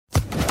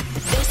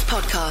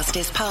podcast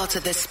is part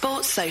of the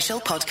Sports Social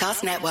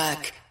Podcast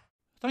Network.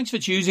 Thanks for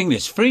choosing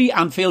this free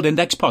Anfield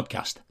Index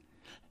podcast.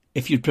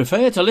 If you'd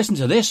prefer to listen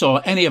to this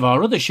or any of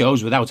our other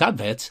shows without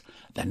adverts,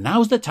 then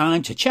now's the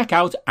time to check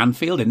out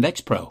Anfield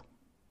Index Pro.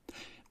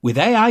 With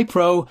AI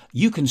Pro,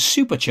 you can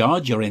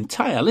supercharge your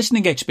entire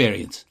listening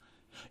experience.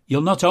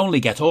 You'll not only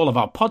get all of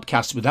our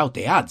podcasts without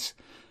the ads,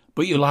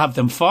 but you'll have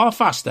them far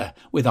faster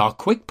with our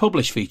Quick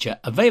Publish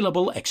feature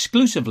available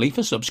exclusively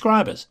for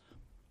subscribers.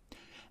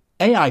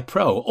 AI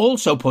Pro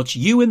also puts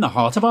you in the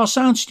heart of our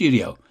sound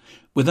studio,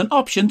 with an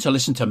option to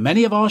listen to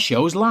many of our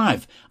shows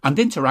live and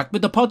interact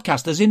with the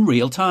podcasters in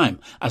real time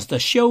as the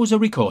shows are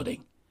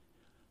recording.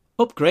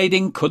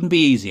 Upgrading couldn't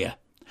be easier.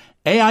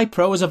 AI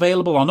Pro is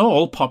available on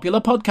all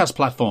popular podcast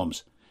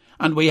platforms,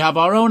 and we have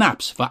our own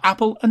apps for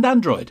Apple and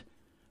Android.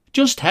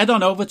 Just head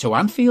on over to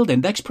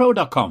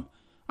AnfieldIndexPro.com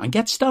and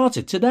get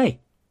started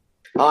today.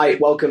 Hi,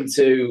 welcome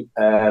to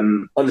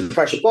Under the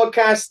Pressure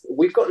podcast.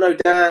 We've got no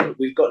Dan,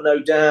 we've got no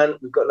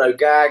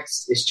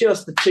Gags. It's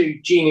just the two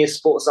genius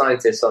sports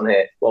scientists on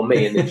here. Well,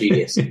 me and the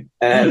genius.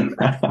 I'm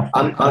the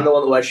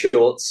one that wears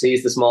shorts.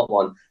 He's the smart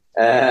one.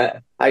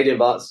 How you doing,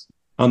 Barts?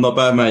 I'm not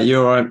bad, mate. You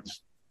all right?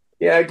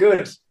 Yeah,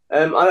 good.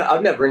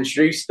 I've never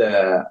introduced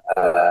Under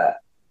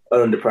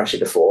Pressure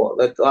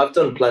before. I've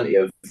done plenty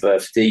of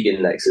fatigue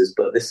indexes,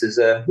 but this is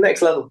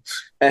next level.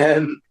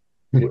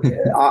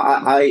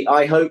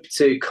 I hope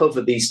to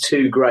cover these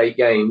two great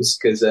games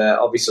because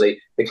obviously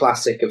the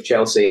classic of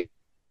Chelsea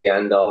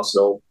and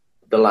Arsenal,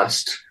 the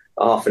last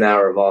half an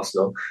hour of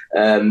Arsenal,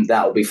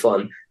 that'll be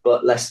fun.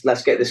 But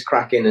let's get this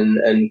cracking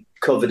and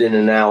covered in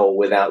an hour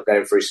without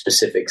going through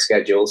specific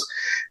schedules.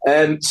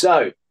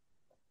 So,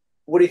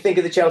 what do you think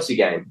of the Chelsea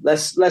game?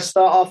 Let's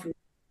start off.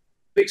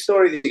 Big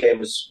story of the game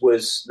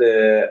was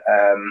the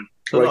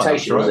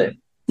rotation, wasn't it?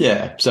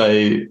 Yeah. So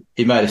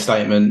he made a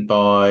statement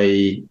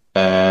by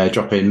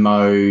dropping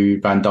Mo,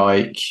 Van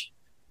Dijk,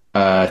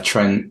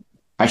 Trent,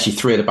 actually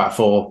three of the back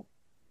four,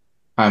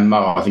 and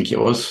Mo, I think it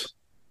was.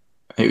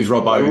 It was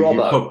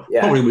Robbo.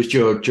 Probably was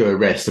due a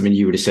rest. I mean,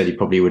 you would have said he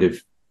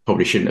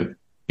probably shouldn't have.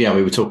 You know,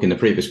 we were talking in the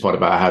previous pod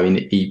about how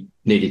he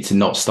needed to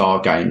not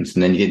start games,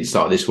 and then he didn't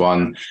start this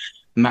one.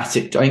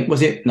 Matip, I think,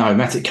 was it? No,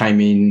 Matip came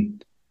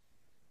in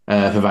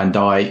for Van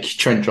Dijk.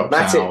 Trent dropped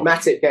out.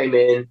 Matip came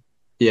in.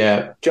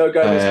 Yeah. Joe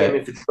Gomez came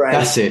in for Trent.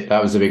 That's it.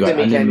 That was the big one.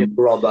 Timmy came in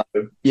for Robbo.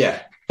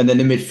 Yeah. And then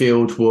the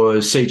midfield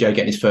was CJ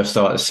getting his first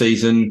start of the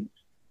season.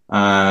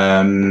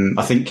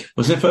 I think,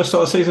 was it first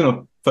start of the season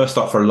or first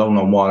start for a long,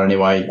 long while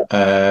anyway,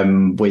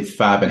 with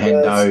Fab and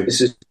Hendo.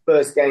 This is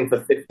first game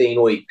for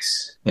 15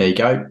 weeks. There you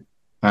go.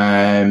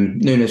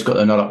 Nunes got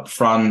the nod up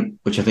front,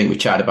 which I think we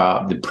chatted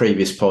about the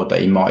previous pod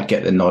that he might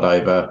get the nod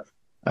over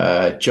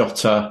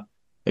Jota,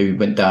 who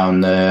went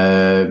down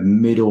the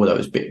middle. That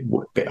was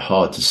a bit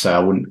hard to say. I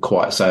wouldn't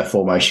quite say a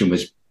formation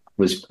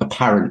was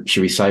apparent,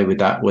 should we say, with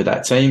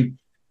that team.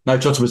 No,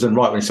 Jota was on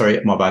right wing.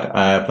 Sorry, my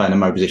bad. Playing a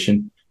Mo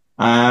position,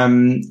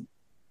 and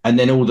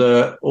then all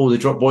the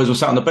drop boys were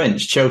sat on the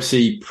bench.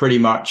 Chelsea pretty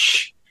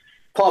much,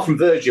 apart from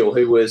Virgil,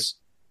 who was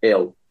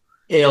ill.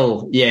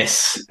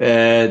 Yes.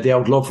 The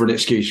old Lovren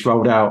excuse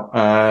rolled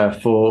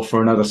out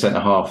for another centre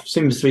half.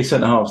 Seems to be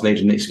centre halves need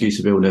an excuse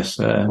of illness.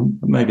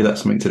 Maybe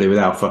that's something to do with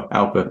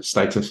alpha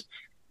status.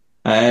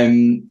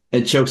 And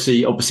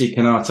Chelsea, obviously,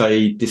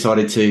 Konate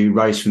decided to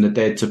raise from the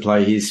dead to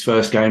play his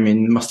first game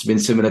in must have been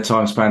similar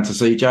time span to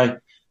CJ.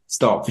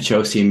 Start for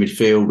Chelsea in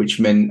midfield, which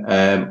meant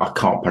I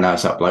can't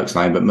pronounce that bloke's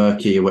name, but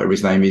Murky or whatever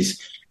his name is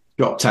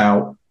dropped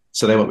out.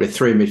 So they went with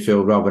three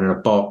midfield rather than a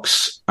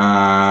box.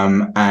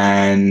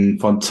 And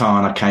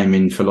Fontana came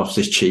in for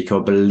Loftus-Cheek, I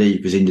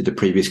believe, was injured the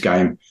previous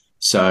game.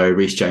 So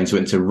Reece James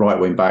went to right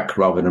wing back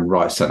rather than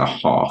right centre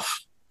half.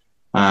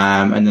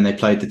 And then they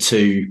played the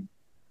two.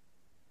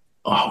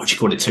 What do you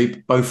call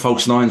it? Both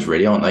false nines,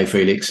 really, aren't they,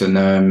 Felix and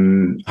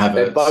Havertz?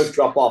 They both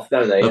drop off,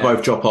 don't they? They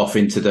both drop off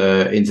into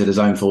the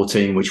zone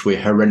 14, which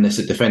we're horrendous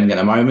at defending at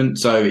the moment.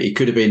 So it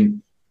could have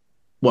been,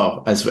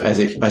 well, as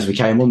we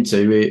came on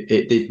to,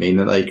 it did mean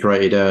that they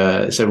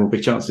created several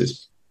big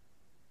chances.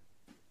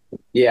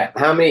 Yeah,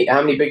 how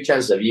many big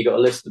chances have you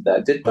got listed there?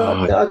 I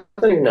don't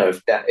even know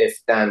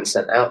if Dan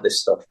sent out this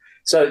stuff.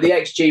 So the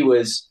XG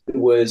was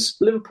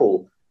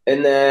Liverpool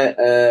in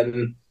their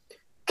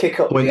kick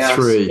up the ass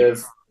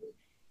of.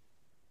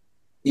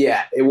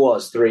 Yeah, it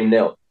was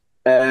 3-0.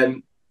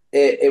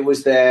 It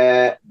was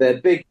their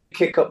big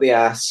kick up the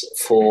ass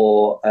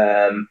for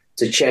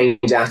to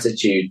change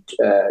attitude.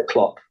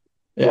 Klopp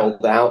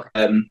rolled out,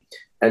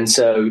 and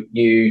so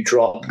you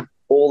drop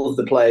all of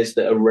the players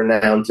that are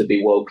renowned to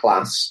be world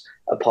class,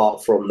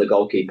 apart from the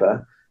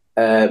goalkeeper,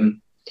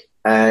 and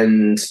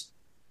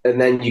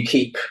then you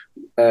keep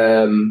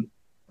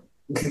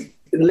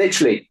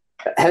literally.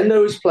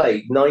 Hendo has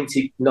played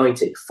 90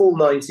 full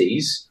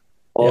 90s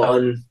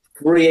on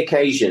 3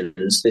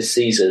 occasions this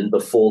season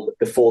before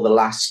the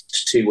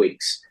last 2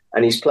 weeks,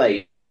 and he's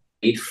played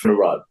for a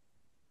row.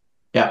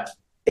 Yeah,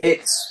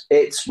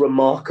 it's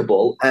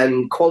remarkable,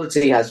 and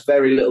quality has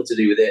very little to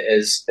do with it,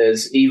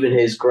 as even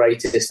his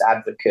greatest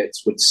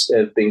advocates would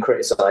have been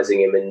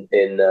criticising him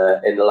in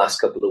the last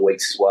couple of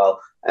weeks as well.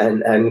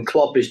 and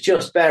Klopp is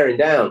just bearing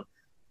down.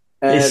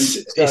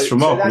 It's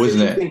remarkable,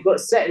 isn't it? But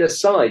setting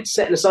aside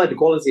the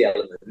quality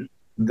element,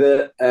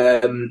 that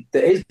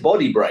his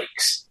body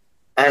breaks,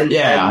 and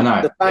I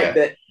know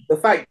the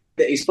fact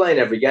that he's playing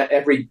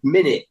every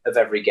minute of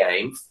every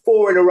game,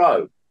 4 in a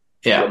row,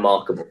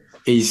 remarkable.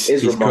 He's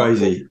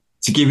crazy.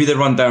 To give you the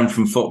rundown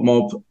from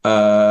FotMob,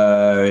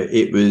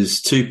 it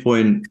was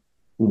 2.17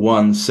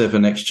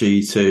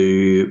 XG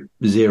to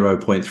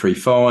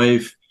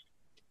 0.35,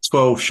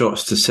 12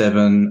 shots to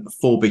 7,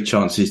 4 big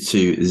chances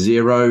to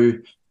 0.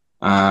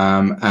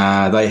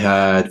 They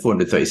had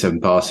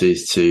 437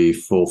 passes to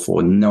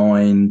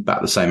 449,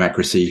 about the same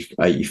accuracy,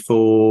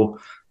 84.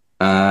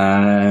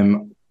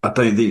 I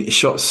don't think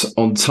shots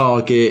on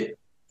target,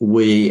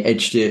 we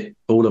edged it.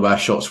 All of our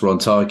shots were on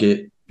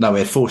target. No, we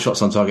had 4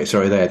 shots on target.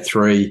 Sorry, they had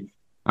 3.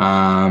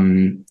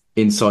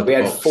 Inside we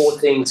the had box.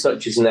 14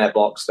 touches in their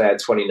box. They had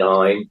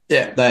 29.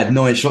 Yeah, they had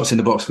 9 shots in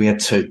the box. We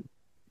had 2.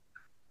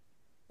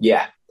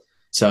 Yeah.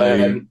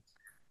 So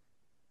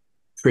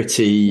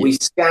pretty. We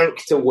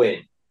skanked to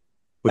win.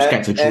 We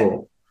skanked to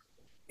draw.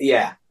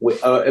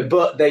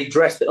 But they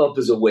dressed it up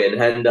as a win.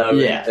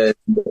 Hendo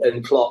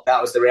and Klopp,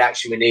 that was the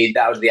reaction we need.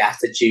 That was the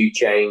attitude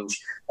change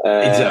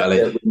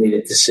that we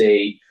needed to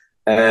see.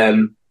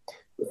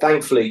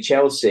 Thankfully,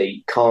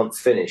 Chelsea can't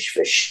finish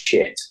for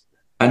shit.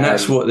 And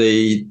that's what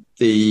I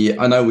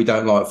know we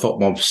don't like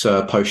FotMob's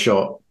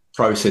post-shot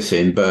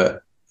processing,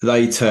 but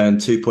they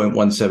turned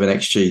 2.17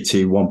 XG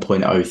to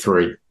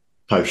 1.03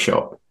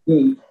 post-shot.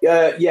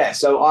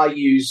 So I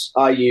use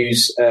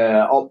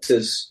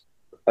Opta's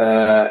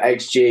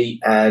XG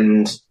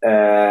and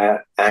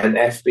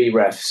FB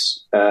refs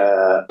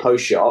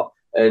post-shot,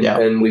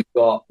 and we've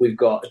got a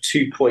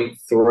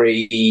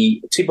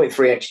 2.3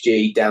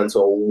 XG down to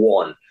a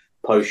 1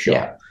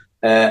 post-shot.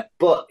 Yeah.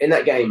 But in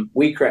that game,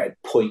 we created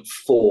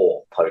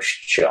 0.4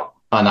 post-shot.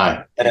 I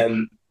know.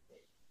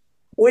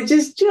 Which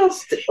is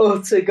just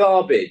utter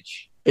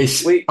garbage. And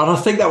I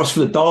think that was for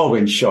the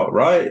Darwin shot,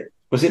 right?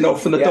 Was it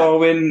not from the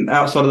Darwin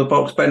outside of the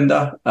box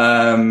bender?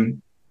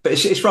 But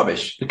it's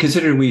rubbish,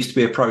 considering we used to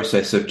be a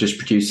process of just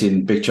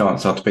producing big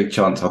chance after big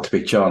chance after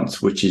big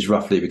chance, which is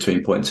roughly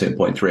between 0.2 and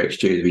 0.3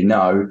 XG, as we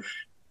know.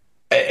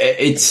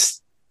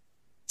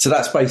 So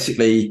that's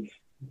basically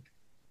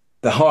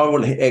the higher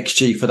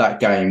XG for that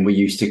game we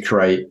used to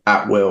create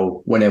at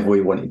will whenever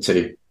we wanted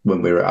to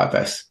when we were at our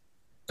best,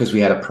 because we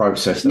had a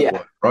process that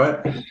worked,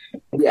 right?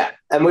 Yeah,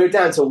 and we were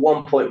down to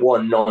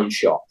 1.1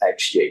 non-shot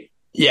XG.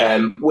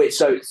 Yeah.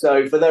 So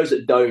for those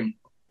that don't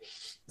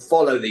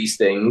follow these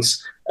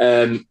things,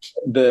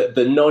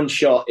 the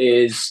non-shot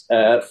is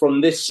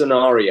from this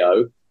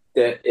scenario.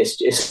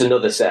 It's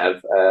another set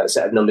of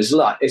numbers.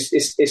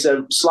 It's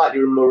a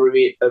slightly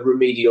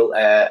remedial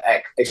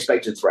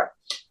expected threat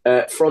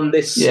from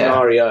this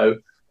scenario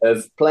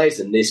of players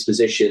in these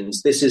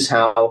positions. This is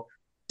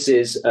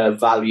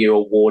value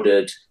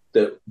awarded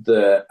the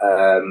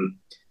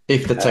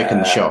if they're taking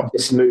the shot.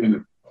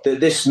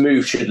 This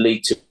move should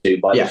lead to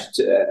by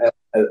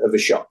of a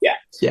shot.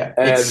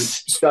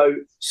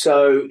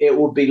 So it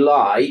would be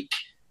like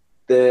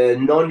the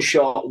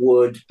non-shot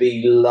would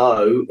be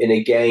low in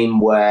a game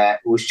where it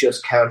was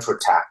just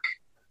counter-attack,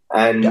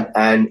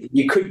 and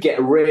you could get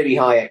a really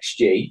high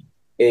XG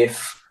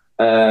if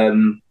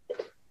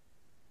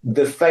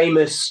the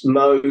famous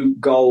Mo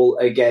goal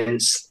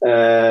against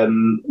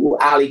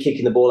Ali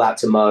kicking the ball out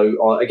to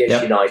Mo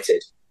against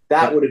United.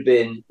 That would have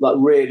been like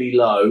really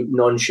low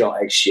non-shot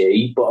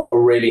XG, but a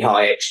really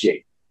high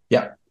XG.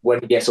 Yeah,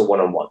 when he gets a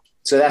 1-on-1.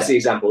 So that's the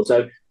example.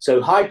 So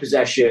high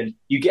possession,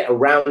 you get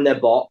around their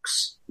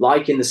box,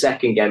 like in the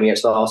second game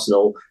against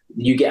Arsenal,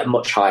 you get a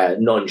much higher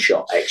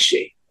non-shot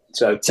XG.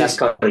 So that's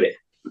kind of it.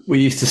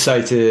 We used to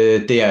say to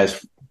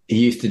Diaz, he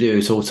used to do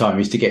this all the time. He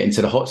used to get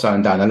into the hot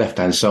zone down the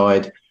left-hand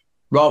side.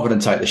 Rather than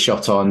take the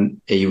shot on,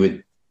 he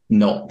would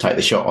not take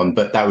the shot on,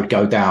 but that would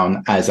go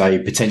down as a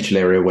potential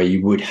area where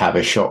you would have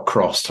a shot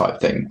cross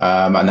type thing.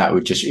 And that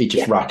would just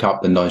rack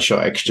up the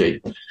non-shot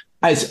XG.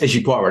 As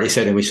you quite rightly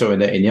said, and we saw in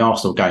the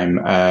Arsenal game,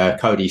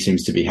 Cody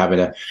seems to be having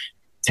a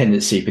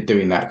tendency for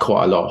doing that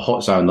quite a lot.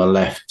 Hot zone on the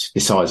left,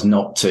 decides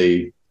not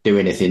to do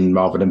anything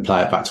rather than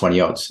play it back 20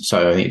 yards.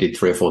 So I think he did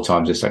 3 or 4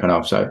 times in the second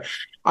half. So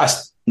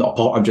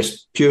I'm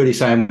just purely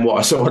saying what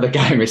I saw in the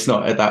game. It's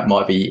not, that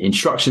might be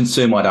instructions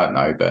to him, I don't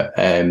know. But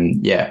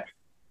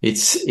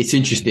it's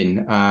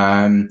interesting.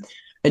 And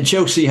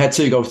Chelsea had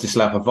 2 goals to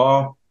slap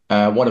VAR.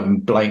 One of them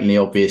blatantly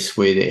obvious,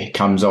 with it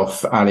comes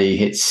off, Ali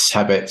hits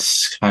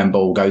Habits,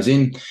 handball goes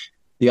in.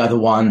 The other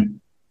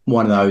one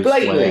of those.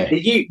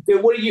 Blatantly.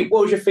 What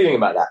was your feeling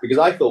about that? Because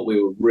I thought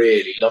we were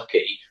really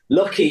lucky.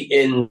 Lucky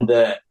in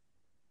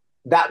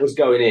that was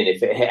going in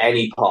if it hit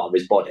any part of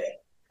his body.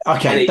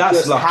 Okay,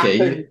 that's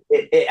lucky.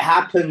 It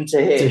happened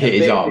to hit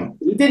his arm.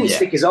 He didn't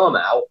stick his arm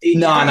out.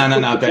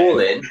 No. The ball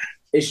in.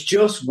 It's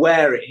just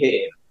where it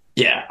hit him.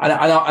 Yeah, and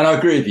I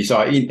agree with you. So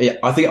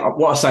I think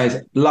what I say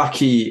is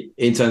lucky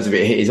in terms of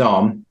it hit his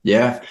arm,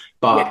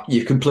 but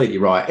you're completely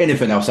right.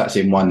 Anything else that's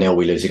in 1-0,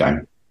 we lose the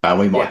game. And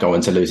we might go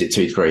on to lose it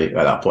 2-3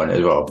 at that point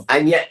as well.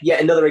 And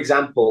yet another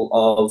example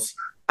of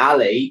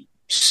Ali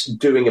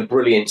doing a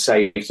brilliant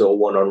save or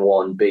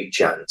one-on-one big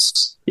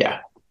chance. Yeah.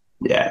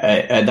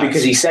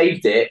 Because he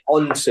saved it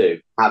onto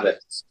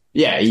Havertz.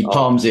 Yeah, he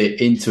palms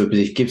it into a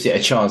position, gives it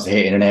a chance to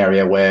hit in an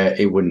area where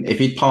it wouldn't. If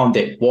he'd palmed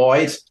it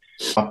wide,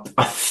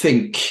 I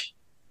think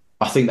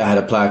they had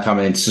a player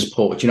coming in to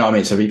support. Do you know what I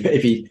mean? So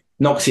if he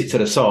knocks it to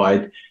the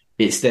side,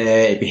 it's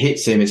there. If it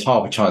hits him, it's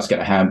half a chance to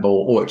get a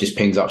handball, or it just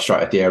pings up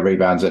straight at the air,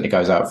 rebounds, and it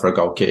goes out for a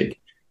goal kick.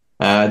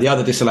 The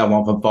other disallowed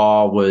one for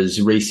VAR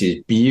was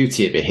Reece's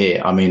beauty of a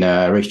hit. I mean,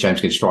 Reece James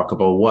can strike a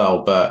ball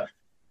well, but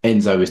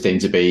Enzo was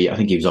deemed to be, I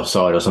think he was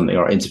offside or something,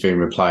 or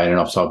interfering with play in an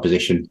offside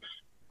position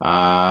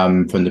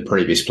from the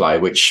previous play,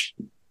 which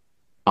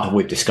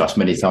we've discussed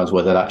many times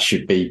whether that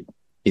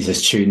is a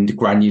tuned,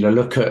 granular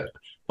look at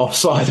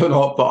offside or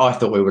not, but I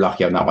thought we were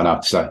lucky on that one, I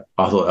have to say.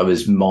 I thought that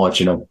was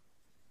marginal.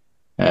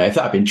 If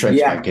that had been Trent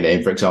making it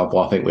in, for example,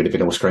 I think we'd have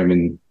been all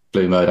screaming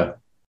blue murder.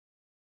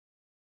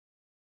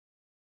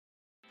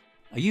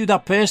 Are you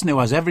that person who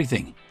has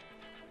everything?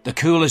 The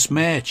coolest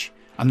merch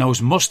and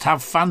those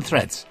must-have fan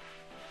threads?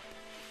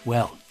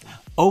 Well,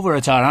 over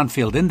at our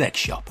Anfield Index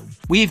shop,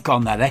 we've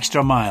gone that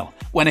extra mile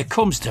when it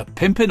comes to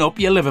pimping up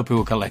your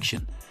Liverpool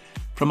collection.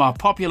 From our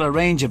popular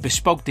range of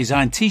bespoke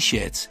design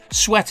t-shirts,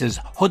 sweaters,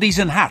 hoodies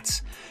and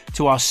hats,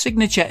 to our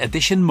signature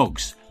edition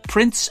mugs,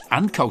 prints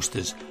and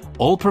coasters,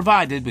 all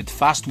provided with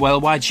fast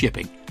worldwide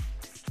shipping.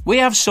 We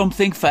have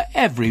something for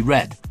every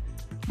red.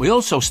 We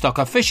also stock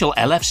official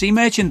LFC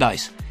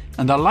merchandise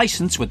and are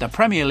licensed with the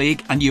Premier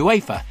League and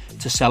UEFA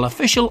to sell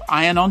official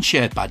iron-on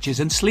shirt badges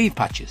and sleeve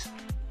patches.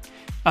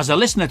 As a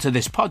listener to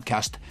this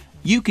podcast,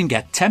 you can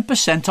get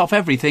 10% off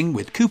everything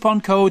with coupon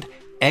code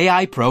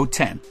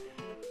AIPRO10.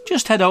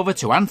 Just head over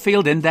to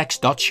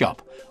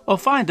AnfieldIndex.shop or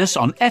find us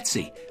on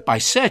Etsy by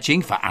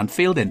searching for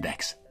Anfield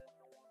Index.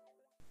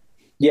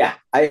 Yeah,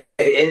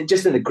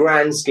 just in the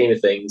grand scheme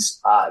of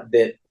things,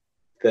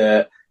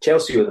 the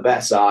Chelsea were the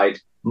better side,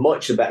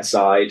 much the better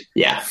side.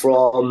 Yeah.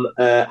 From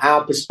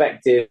our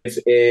perspective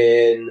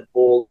in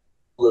all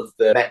of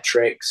the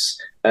metrics.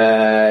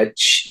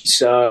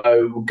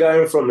 So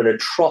going from an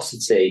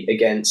atrocity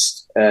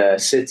against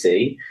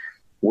City,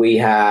 we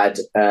had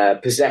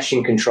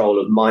possession control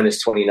of minus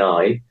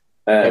 29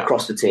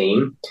 across the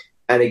team.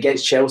 And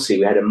against Chelsea,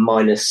 we had a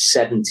minus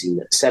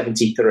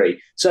 73.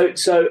 So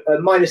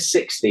minus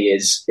 60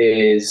 has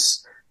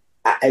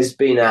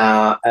been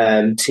our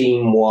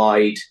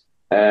team-wide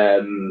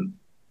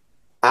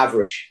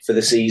average for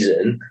the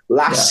season.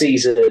 Last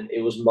season,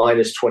 it was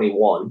minus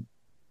 21.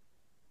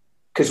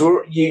 Because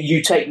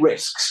you take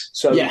risks,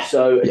 so a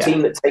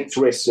team that takes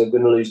risks are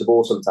going to lose the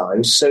ball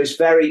sometimes. So it's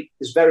very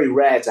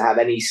rare to have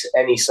any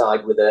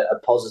side with a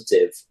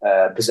positive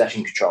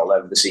possession control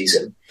over the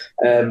season.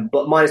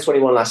 But minus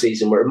 21 last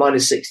season, we're at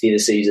minus 60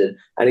 this season,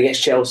 and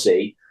against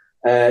Chelsea,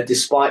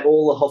 despite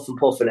all the huff and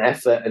puff and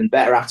effort and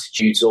better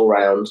attitudes all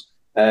round,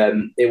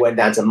 it went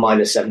down to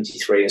minus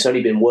 73. It's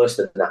only been worse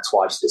than that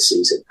twice this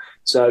season.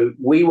 So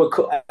we were,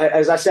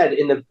 as I said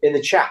in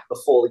the chat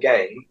before the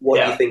game,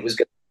 what do you think was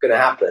going to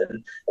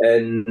happen?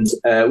 And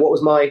what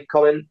was my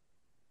comment?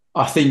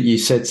 I think you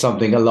said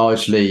something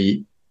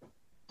largely.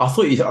 I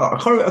thought you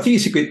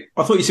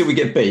said we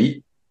get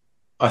beat.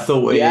 I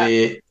thought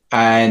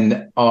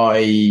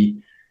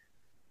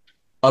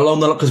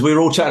because we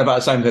were all chatting about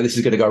the same thing. This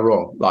is going to go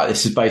wrong. Like,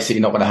 this is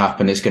basically not going to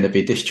happen. It's going to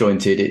be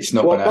disjointed. It's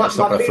not going to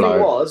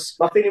flow.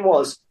 My feeling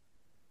was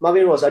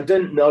I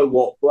didn't know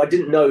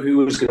who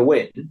was going to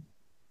win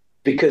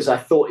because I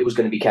thought it was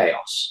going to be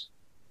chaos.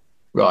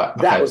 Right.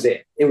 Okay. That was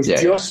it. It was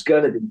just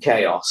going to be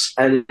chaos.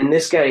 And in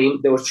this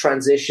game, there was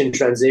transition.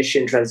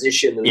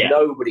 And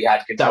nobody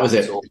had control. That was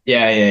it.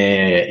 Yeah.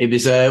 It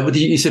was,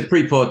 you said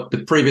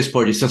the previous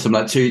pod, you said something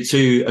like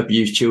two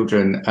abused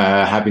children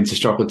having to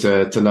struggle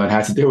to learn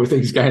how to deal with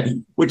things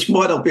going, which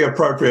might not be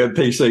appropriate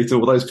PC to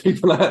all those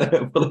people out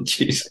there.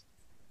 Apologies.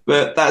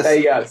 But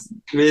there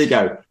you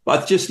go.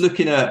 But just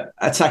looking at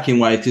attacking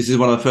ways, because this is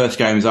one of the first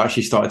games I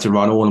actually started to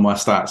run all of my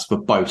stats for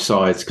both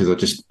sides because I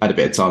just had a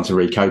bit of time to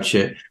recoach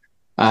it.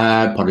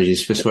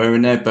 Apologies for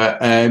swearing there, but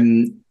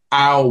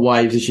our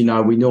waves, as you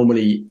know,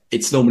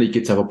 it's normally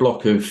good to have a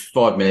block of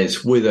 5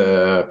 minutes with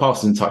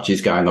passes and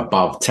touches going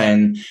above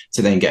 10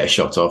 to then get a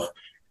shot off.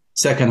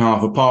 Second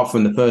half, apart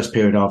from the first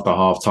period after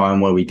half time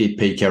where we did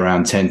peak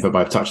around 10 for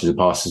both touches and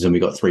passes and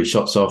we got 3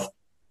 shots off,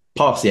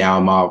 past the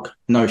hour mark,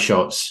 no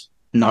shots,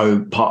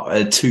 no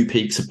 2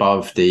 peaks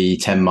above the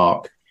 10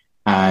 mark.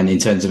 And in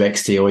terms of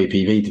XT or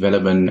EPV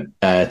development,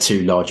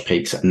 2 large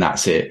peaks, and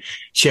that's it.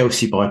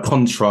 Chelsea, by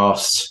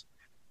contrast,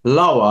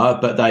 lower,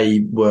 but they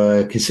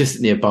were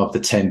consistently above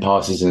the 10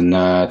 passes and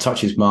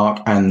touches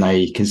mark, and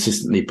they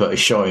consistently put a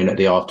shot in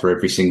after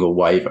every single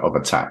wave of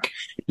attack.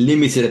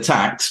 Limited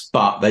attacks,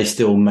 but they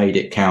still made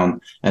it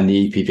count, and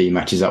the EPV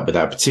matches up with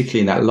that, particularly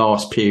in that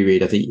last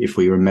period. I think if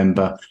we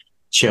remember,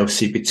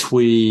 Chelsea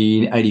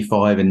between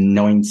 85 and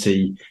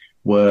 90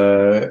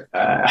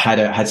 had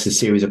a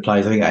series of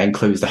plays. I think that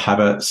includes the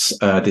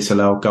Havertz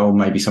disallowed goal,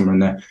 maybe somewhere in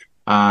there.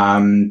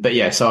 But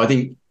yeah, so I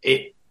think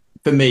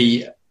for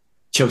me,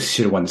 Chelsea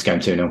should have won this game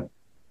 2-0.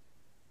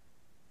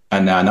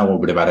 And no one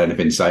would have had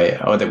anything to say.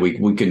 I think we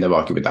couldn't have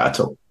argued with that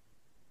at all.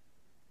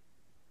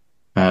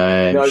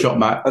 No, shot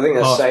map. I think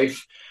that's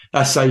safe.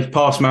 That's safe.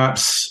 Pass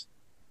maps.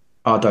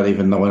 I don't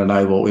even want to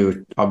know what we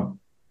would.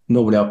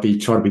 Normally, I'd be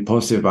trying to be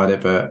positive about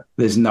it, but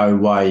there's no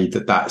way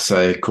that that's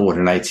a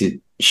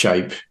coordinated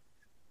shape.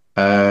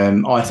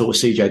 I thought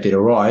CJ did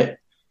all right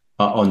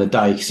on the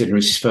day, considering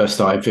it's his first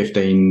start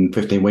in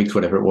 15 weeks,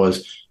 whatever it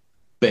was.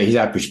 But his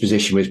average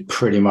position was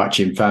pretty much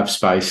in Fab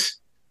space.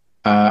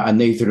 And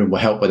neither of them were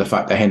helped by the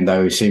fact that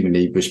Hendo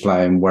seemingly was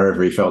playing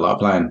wherever he felt like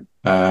playing.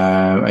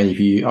 And if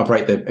you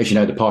operate as you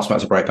know, the pass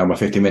maps are breakdown by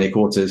 15-minute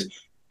quarters.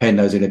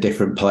 Hendo's in a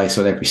different place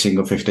on every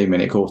single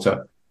 15-minute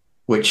quarter,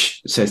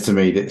 which says to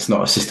me that it's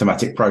not a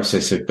systematic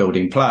process of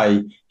building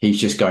play.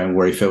 He's just going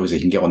where he feels he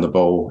can get on the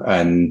ball,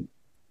 and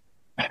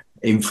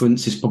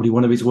influence is probably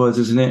one of his words,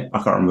 isn't it? I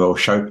can't remember. Or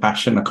show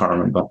passion. I can't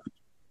remember.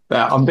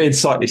 I'm being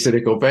slightly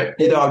cynical, but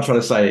you know what I'm trying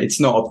to say. It's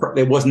not.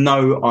 There was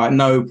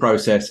no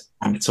process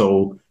at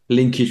all.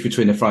 Linkage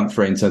between the front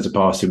three in terms of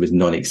passing was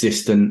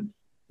non-existent.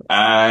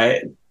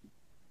 In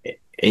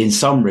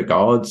some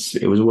regards,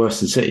 it was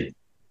worse than City.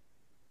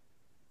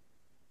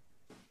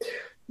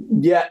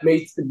 Yeah,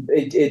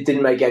 it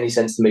didn't make any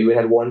sense to me. We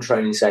had one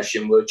training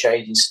session. We were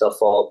changing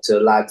stuff up to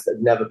lads that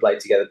had never played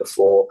together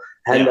before.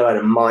 Hendo had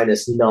a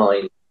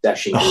 -9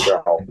 possession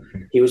control.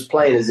 He was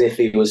playing as if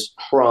he was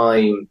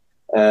prime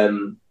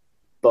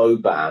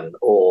Boban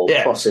or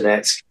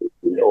Prosinecki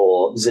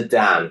or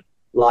Zidane.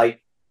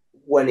 Like,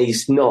 when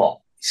he's not,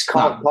 he's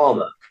Carl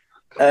Palmer.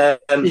 It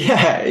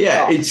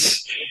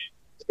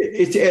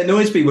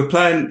annoys me.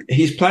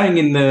 He's playing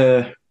in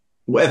the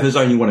whatever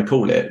zone you want to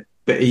call it,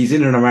 but he's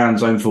in and around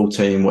zone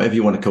 14, whatever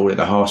you want to call it,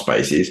 the half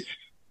spaces.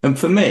 And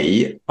for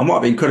me, I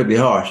might be incredibly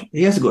harsh.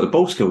 He hasn't got the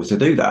ball skills to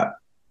do that.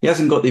 He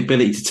hasn't got the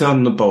ability to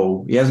turn the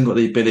ball. He hasn't got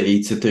the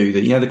ability to do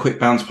the quick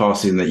bounce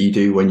passing that you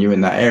do when you're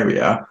in that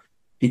area.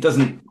 He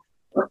doesn't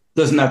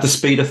have the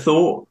speed of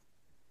thought.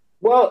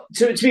 Well,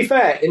 to be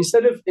fair,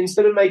 instead of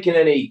making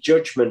any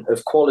judgment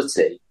of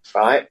quality,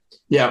 right?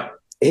 Yeah,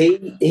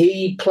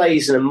 he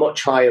plays in a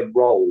much higher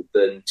role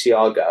than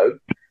Thiago,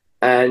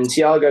 and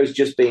Thiago's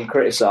just being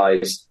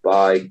criticised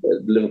by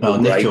Liverpool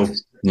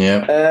greats.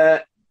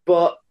 Yeah,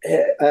 but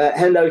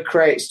Hendo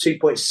creates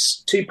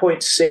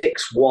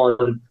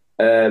 2.61,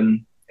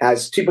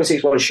 has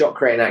 2.61 shot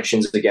creating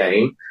actions a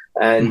game,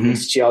 and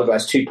Thiago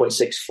has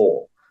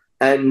 2.64.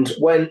 And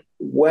when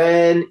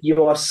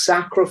you are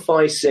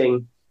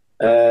sacrificing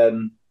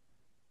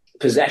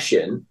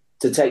possession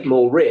to take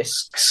more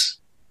risks,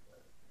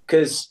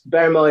 because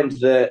bear in mind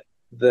that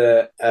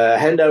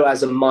Hendo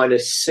has a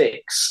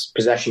 -6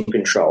 possession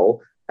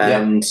control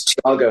and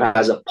Thiago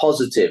has a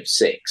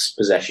 +6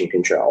 possession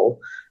control,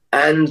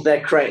 and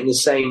they're creating the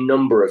same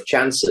number of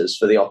chances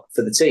for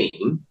the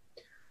team.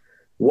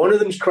 One of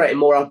them's creating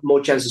more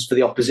chances for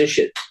the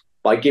opposition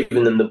by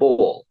giving them the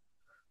ball.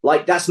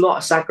 Like, that's not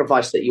a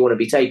sacrifice that you want to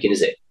be taking,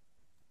 is it?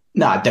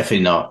 No,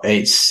 definitely not.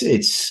 It's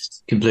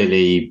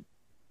completely.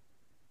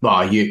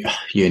 Well, you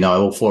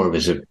know, all four of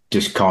us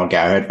just can't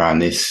get our head around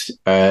this.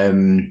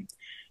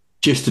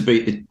 Just to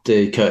beat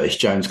the Curtis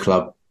Jones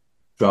club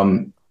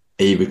drum,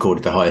 he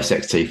recorded the highest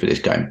XT for this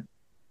game,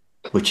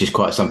 which is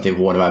quite something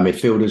for one of our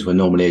midfielders, when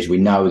normally, as we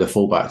know, the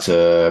fullbacks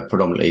are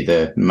predominantly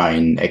the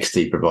main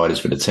XT providers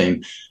for the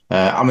team.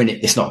 I mean,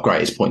 it's not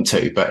great, it's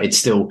 0.2, but it's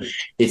still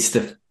it's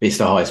the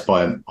highest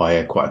by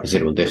quite a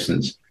considerable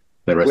distance.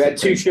 We had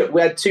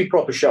two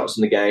proper shots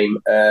in the game.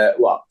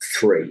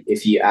 Three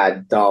if you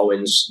add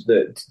Darwin's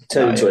that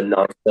turned into a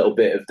nice little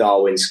bit of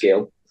Darwin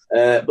skill.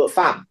 But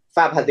Fab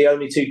had the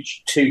only two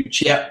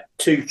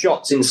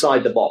shots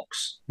inside the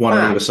box. One on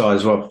the other side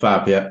as well.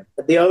 Fab, yeah.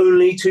 The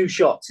only two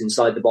shots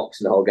inside the box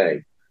in the whole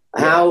game.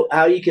 Yeah.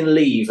 How you can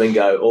leave and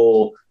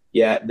go,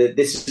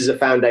 this is a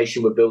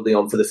foundation we're building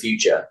on for the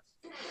future.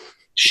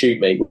 Shoot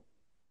me.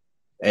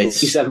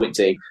 It's 57-point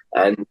team,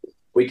 and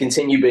we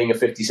continue being a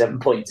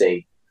 57-point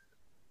team.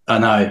 I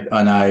know.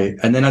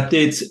 And then I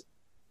did,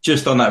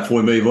 just on that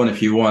before we move on,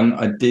 if you want,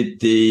 I did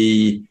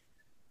the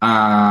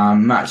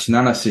match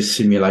analysis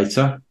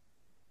simulator,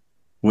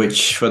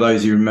 which, for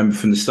those who remember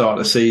from the start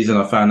of the season,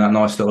 I found that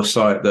nice little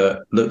site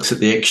that looks at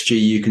the XG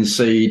you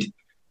concede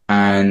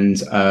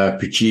and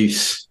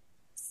produce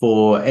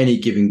for any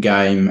given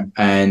game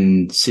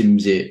and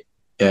sims it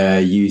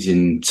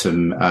using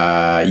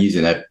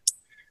a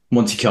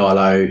Monte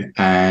Carlo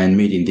and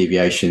median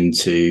deviation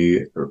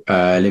to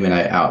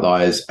eliminate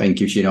outliers, and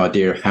gives you an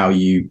idea of how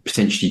you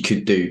potentially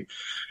could do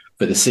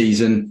for the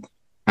season.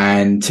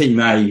 And Team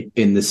A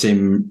in the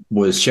sim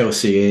was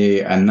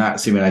Chelsea, and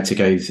that simulator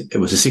it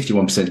was a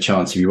 61%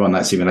 chance if you run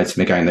that simulator in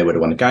the game, they would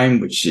have won the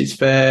game, which is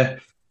fair.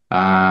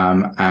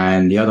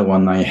 And the other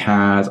one they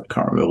had, I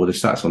can't remember all the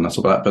stats on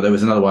that, but there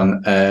was another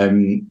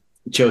one.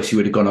 Chelsea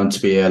would have gone on to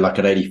be like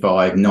an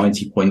 85,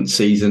 90-point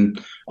season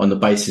on the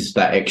basis of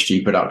that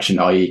XG production,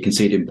 i.e.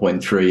 conceding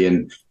 0.3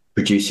 and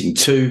producing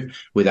 2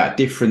 with that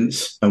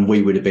difference. And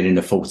we would have been in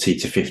the 40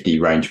 to 50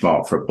 range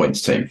mark for a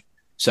points team.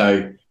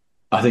 So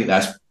I think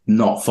that's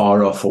not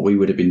far off what we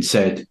would have been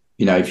said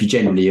if you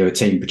genuinely are a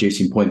team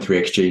producing 0.3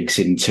 XG,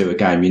 conceding 2 a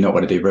game, you're not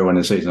going to do very well in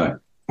the season.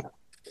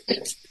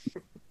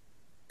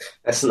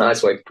 That's a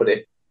nice way to put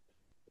it.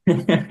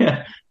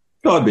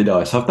 That'd be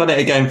nice. I've done it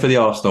again for the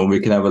Arsenal. We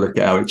can have a look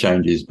at how it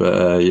changes.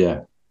 But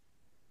yeah.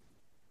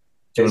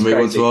 Do you want to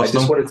move on to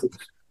Arsenal?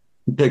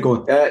 Yeah, go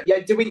on.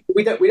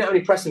 We don't have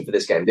any pressing for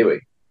this game, do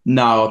we?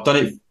 No, I've done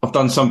it. I've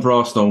done some for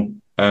Arsenal,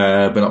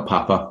 but not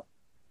Papa.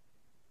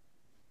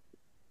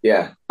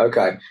 Yeah.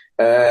 Okay.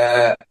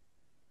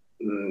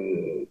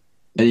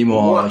 Any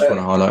more highlights you want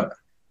to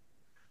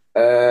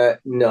highlight?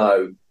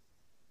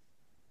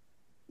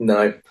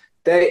 No.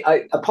 They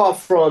apart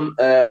from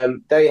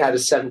they had a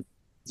 70%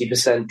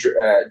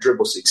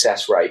 dribble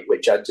success rate,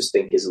 which I just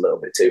think is a little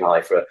bit too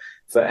high for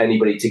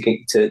anybody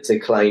to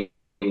claim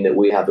that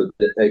we have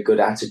a good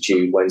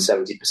attitude when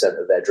 70%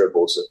 of their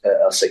dribbles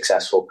are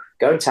successful.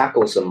 Go and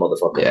tackle some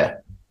motherfucker. Yeah,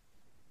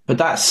 but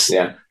that's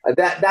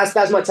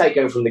my take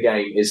home from the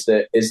game is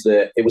that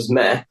it was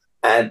meh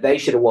and they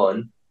should have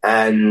won.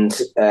 And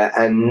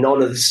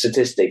none of the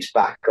statistics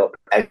back up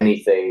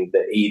anything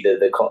that either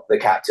the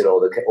captain or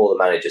the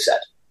manager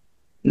said.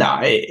 No,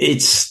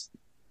 it's.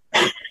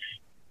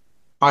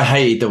 I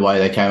hated the way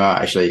they came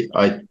out. Actually,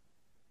 I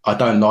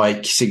don't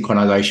like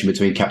synchronization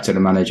between captain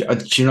and manager.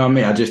 Do you know what I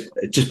mean? I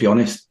just be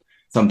honest.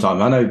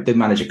 Sometimes I know the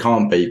manager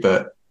can't be,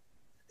 but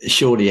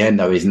surely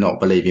Hendo is not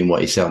believing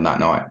what he said on that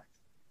night.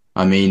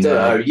 I mean,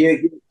 I don't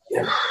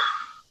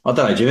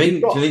know. Do you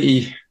think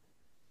he?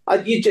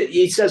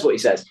 He says what he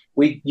says.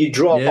 You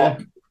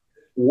drop.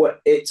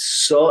 What it's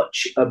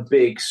such a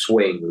big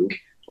swing,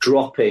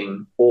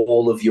 dropping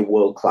all of your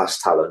world class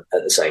talent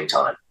at the same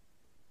time.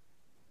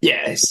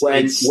 Yes,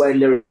 when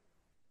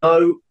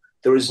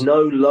there is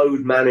no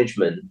load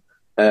management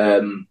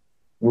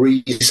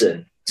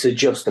reason to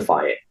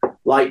justify it.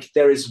 Like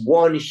there is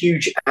one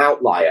huge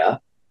outlier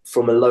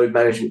from a load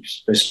management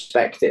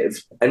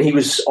perspective, and he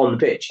was on the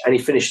pitch and he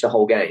finished the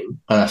whole game.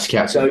 Oh, that's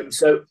captain.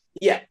 So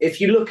yeah, if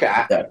you look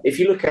at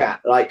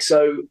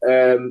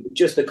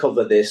just to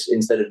cover this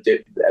instead of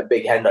a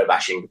big Hendo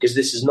bashing, because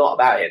this is not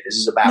about him. This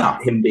is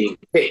about him being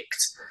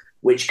picked,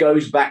 which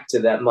goes back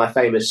to my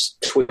famous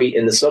tweet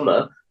in the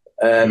summer,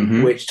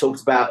 which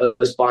talked about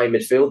us buying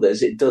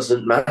midfielders. It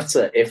doesn't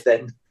matter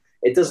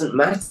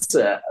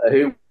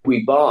who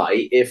we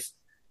buy if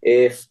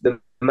the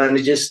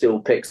manager still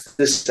picks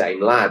the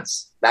same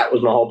lads. That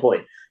was my whole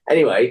point.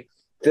 Anyway.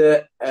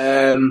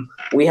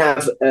 We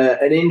have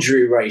an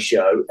injury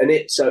ratio,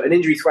 so an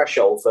injury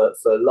threshold for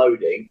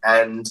loading,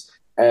 and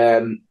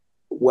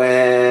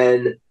whenever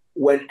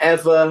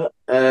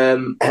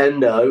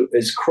Hendo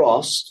has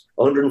crossed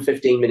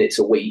 115 minutes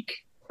a week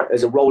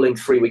as a rolling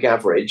 3-week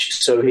average,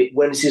 so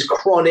when his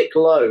chronic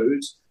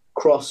load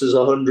crosses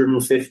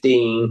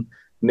 115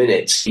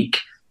 minutes, he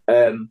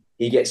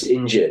gets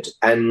injured,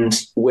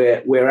 and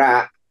we're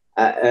at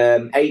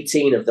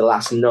 18 of the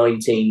last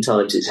 19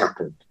 times it's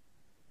happened.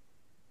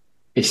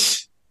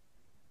 It's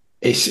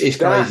crazy.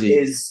 That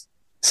is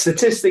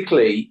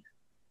statistically,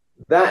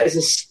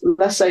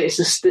 let's say it's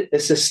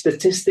a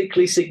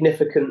statistically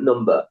significant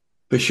number.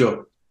 For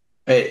sure.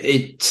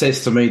 It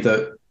says to me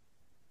that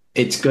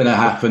it's going to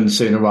happen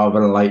sooner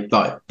rather than later.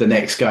 Like the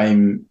next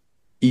game,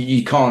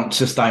 you can't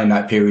sustain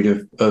that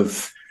period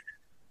of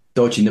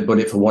dodging the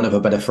bullet, for want of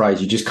a better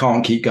phrase. You just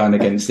can't keep going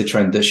against the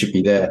trend that should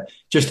be there.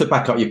 Just to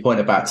back up your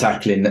point about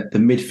tackling, the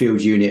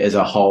midfield unit as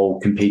a whole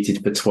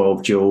competed for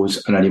 12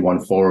 duels and only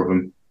won 4 of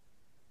them.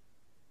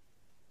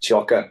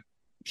 Shocker.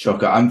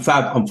 And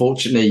Fab,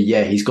 unfortunately,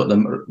 he's got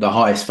the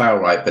highest foul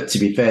rate, but to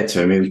be fair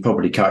to him, he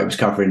was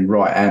covering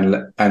right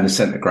and the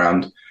centre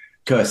ground.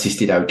 Curtis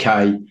did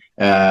okay,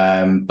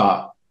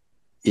 but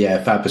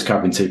Fab was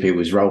covering 2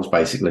 people's roles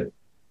basically.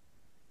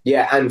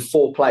 Yeah, and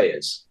 4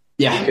 players.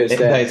 Yeah, because they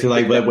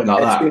went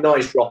like that. 2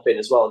 nice drop in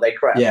as well. They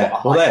correct.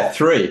 Yeah, well, they had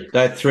 3.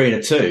 They had 3 and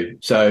a 2.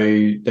 So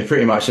they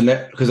pretty much,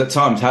 because at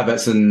times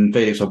Havertz and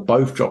Felix were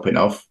both dropping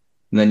off,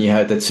 and then you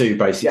had the 2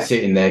 basically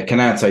sitting there.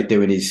 Canate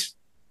doing his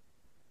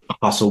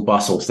hustle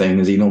bustle thing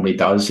as he normally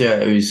does. Yeah,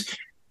 it was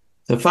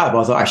the Fab.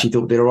 I actually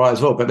thought did all right as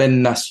well. But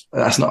then that's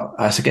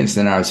against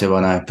the narrative,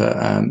 I know.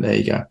 But there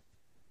you go.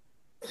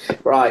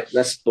 Right,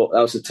 that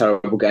was a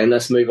terrible game.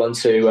 Let's move on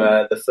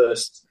to the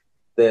first.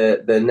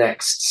 The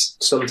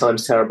next,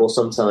 sometimes terrible,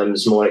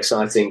 sometimes more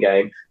exciting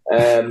game.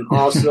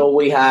 Arsenal,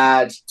 we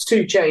had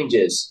 2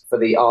 changes for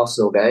the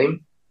Arsenal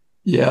game.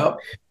 Yeah.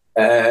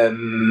 The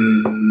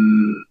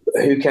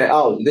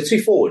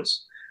 2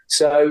 forwards.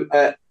 So,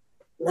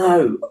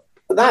 no,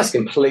 that's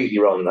completely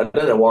wrong. I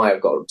don't know why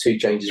I've got 2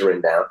 changes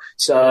written down.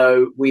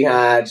 So we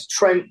had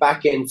Trent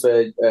back in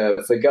for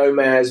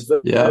Gomez,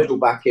 Virgil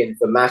back in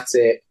for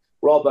Matip,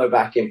 Robbo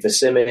back in for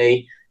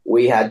Simi.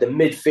 We had the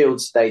midfield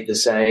stayed the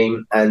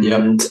same, and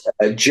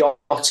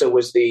Jota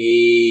was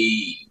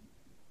the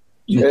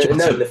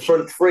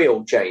front 3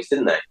 all changed,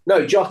 didn't they?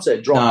 No,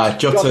 Jota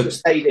dropped. No, Jota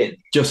stayed in.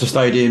 Jota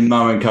stayed in.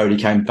 Mo and Cody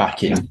came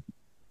back in.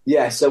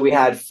 Yeah, so we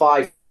had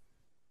 5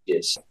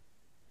 changes.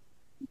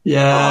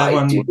 Yeah,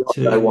 I do not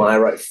know why I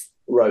wrote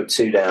wrote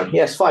 2 down.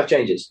 Yes, 5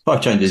 changes.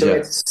 5 changes, so yeah.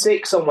 It's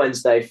 6 on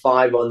Wednesday,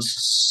 5 on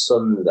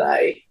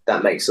Sunday.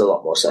 That makes a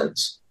lot more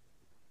sense.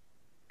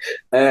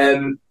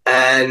 And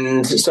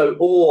so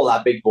all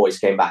our big boys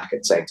came back at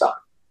the same time.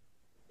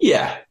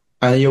 Yeah.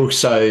 And he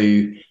also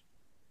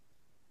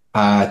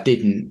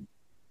didn't...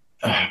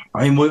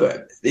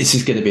 this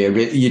is going to be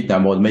you'd know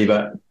more than me,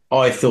 but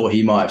I thought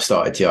he might have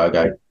started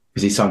Thiago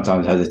because he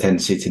sometimes has a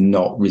tendency to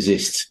not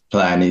resist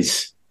playing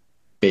his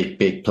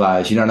big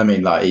players. You know what I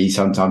mean? Like he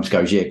sometimes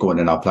goes, yeah, go on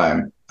and I'll play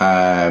him.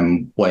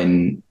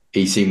 When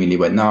he seemingly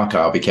went, no, okay,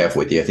 I'll be careful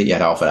with you. I think he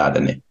had half of that,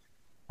 didn't he?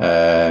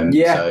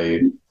 So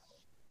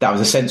that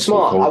was a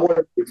sensible call.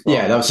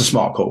 Yeah, that was a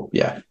smart call.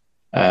 Yeah.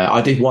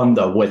 I did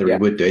wonder whether he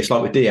would do it. It's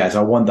like with Diaz.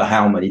 I wonder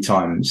how many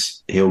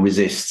times he'll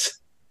resist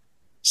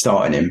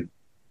starting him.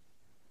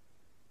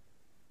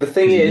 The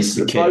thing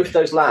is, both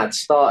those lads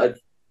started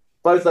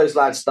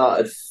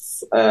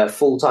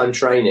full-time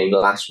training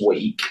last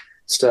week.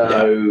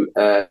 So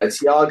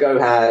Thiago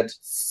had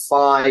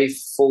 5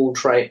 full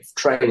training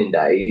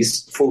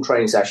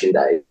session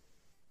days.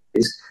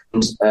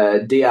 And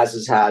Diaz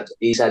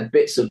he's had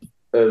bits of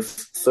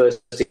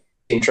first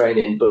team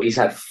training, but he's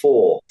had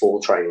 4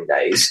 full training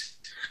days.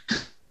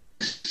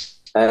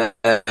 And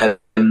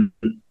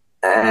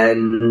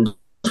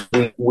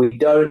we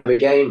don't have a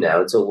game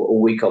now until a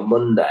week on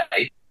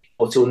Monday,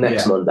 or till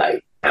next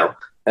Monday now.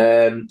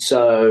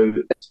 So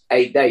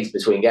 8 days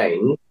between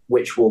games,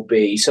 which will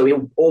be... So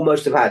he'll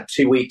almost have had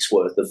 2 weeks'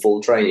 worth of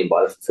full training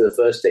for the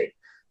first team.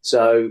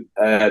 So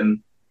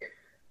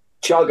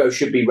Thiago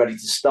should be ready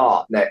to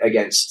start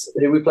against...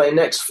 Who are we playing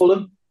next?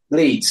 Fulham?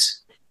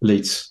 Leeds.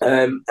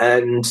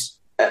 And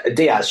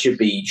Diaz should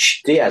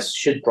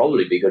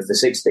probably be good for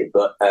 60,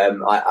 but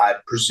I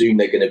presume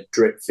they're going to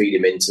drip feed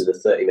him into the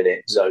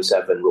 30-minute Zone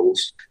 7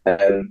 rules.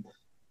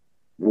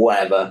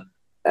 Whatever.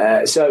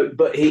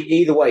 But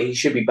either way, he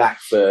should be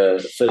back for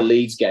the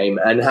Leeds game,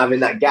 and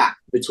having that gap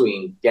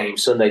between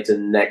games Sunday to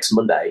next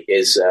Monday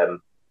is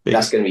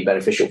that's going to be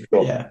beneficial for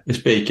sure. Yeah, it's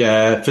big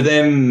for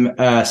them.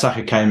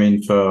 Saka came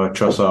in for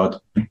Trossard.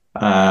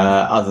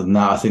 Other than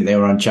that, I think they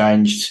were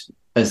unchanged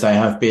as they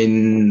have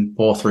been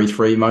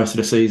 4-3-3 most of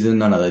the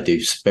season. I know they do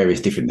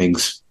various different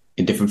things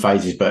in different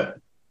phases, but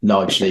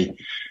largely,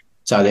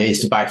 so there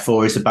is the back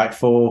four.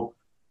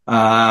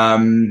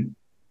 And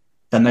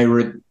they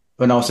were.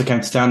 When Arsenal came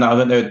to town,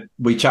 I think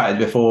we chatted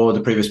before the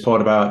previous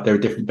pod about they were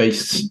different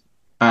beasts.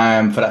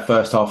 For that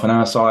first half an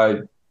hour,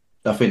 so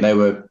I think they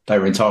were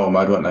in title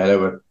mode, weren't they? They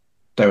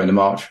were in the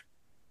march.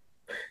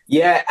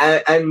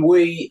 Yeah, and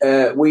we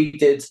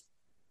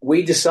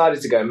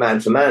decided to go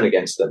man for man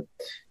against them,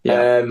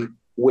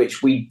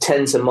 which we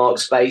tend to mark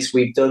space.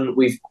 We've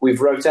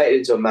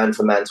rotated into a man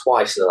for man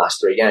twice in the last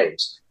 3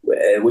 games,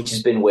 which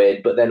has been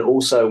weird. But then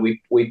also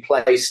we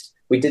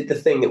did the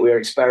thing that we were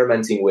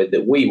experimenting with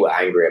that we were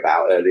angry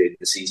about earlier in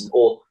the season,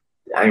 or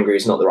angry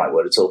is not the right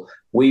word at all.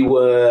 We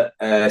were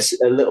a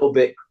little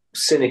bit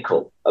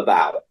cynical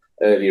about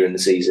earlier in the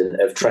season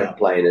of Trent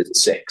playing as a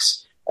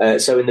 6.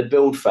 So in the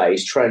build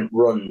phase, Trent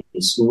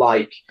runs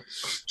like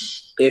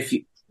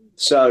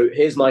so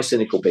here's my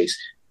cynical piece.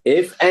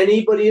 If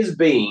anybody has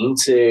been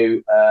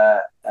to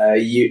a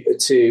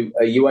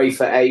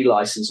UEFA A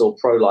license or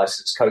pro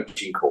license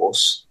coaching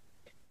course,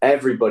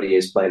 everybody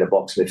is playing a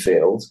box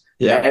midfield.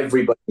 Yeah.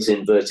 Everybody's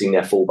inverting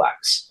their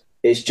fullbacks.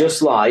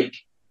 It's like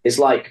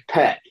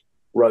Pep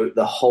wrote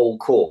the whole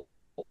course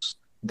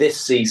this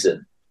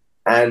season,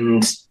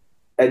 and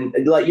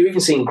like you're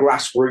even seeing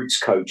grassroots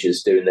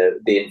coaches doing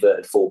the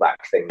inverted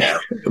fullback thing now.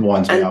 It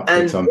winds me up.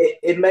 And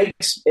it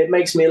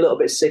makes me a little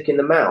bit sick in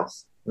the mouth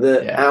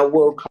that our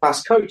world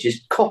class coach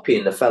is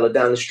copying the fella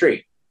down the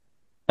street.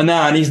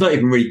 And he's not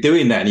even really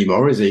doing that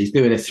anymore, is he? He's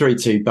doing a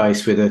 3-2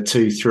 base with a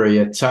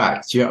 2-3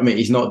 attack. Do you know what I mean?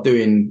 He's not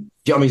doing.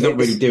 Do you know what I mean? He's not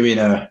really doing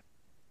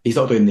He's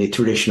not doing the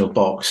traditional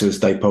box as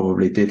they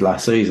probably did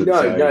last season.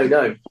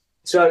 No.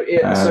 So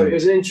it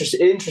was an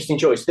interesting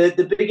choice.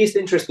 The biggest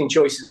interesting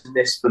choice in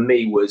this for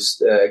me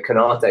was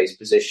Konaté's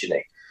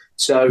positioning.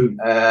 So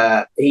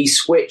he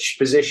switched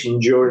position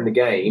during the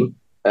game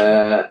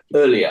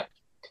earlier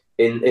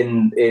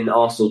in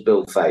Arsenal's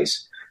build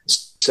phase.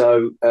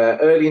 So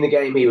early in the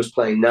game, he was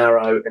playing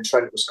narrow, and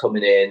Trent was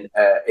coming in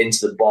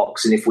into the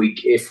box. And if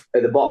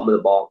at the bottom of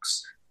the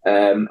box,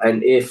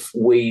 and if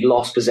we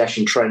lost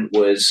possession, Trent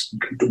was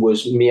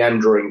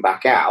meandering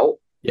back out.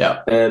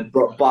 Yeah.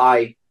 But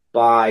by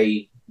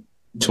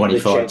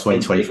 25,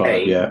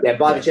 25.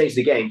 By the change of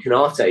the game,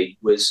 Konaté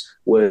was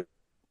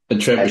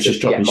and Trent was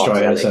just dropping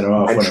straight at centre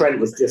half. And Trent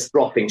was just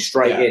dropping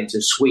straight in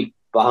to sweep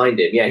behind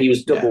him. Yeah, he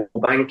was double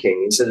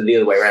banking instead of the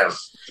other way around.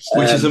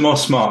 Which is a more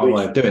smart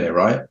way of doing it,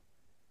 right?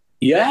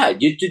 Yeah,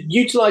 you're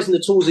utilising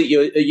the tools at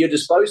your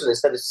disposal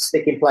instead of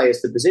sticking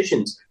players to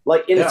positions.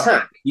 Like in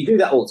attack, you do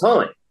that all the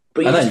time.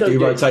 But and then you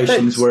do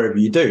rotations wherever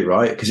you do,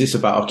 right? Because it's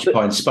about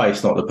occupying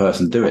space, not the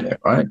person doing it,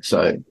 right?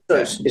 So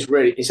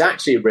it's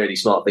actually a really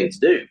smart thing to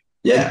do.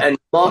 Yeah, and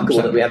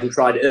remarkable that we haven't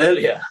tried it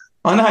earlier.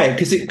 I know,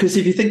 because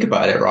if you think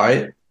about it,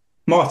 right,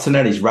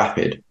 Martinelli's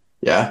rapid,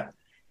 yeah.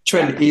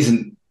 Trent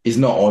is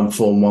not on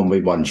form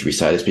 1v1, should we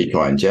say? Let's be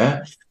kind,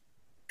 yeah.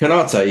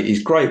 Konate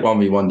is great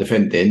 1v1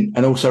 defending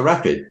and also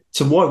rapid.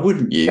 So why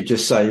wouldn't you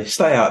just say,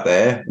 stay out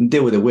there and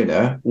deal with a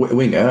winger,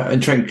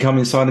 and Trent come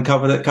inside and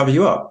cover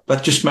you up?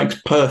 That just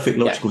makes perfect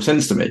logical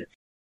sense to me.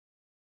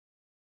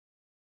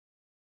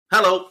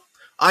 Hello,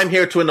 I'm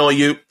here to annoy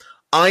you.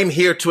 I'm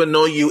here to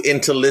annoy you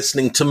into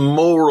listening to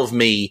more of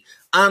me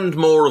and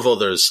more of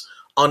others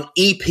on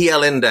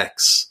EPL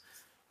Index.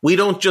 We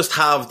don't just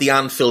have the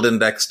Anfield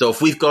Index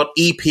stuff. We've got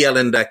EPL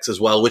Index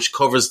as well, which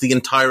covers the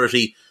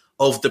entirety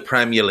of the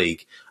Premier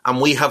League. And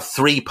we have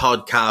 3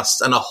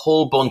 podcasts and a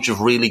whole bunch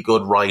of really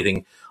good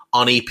writing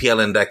on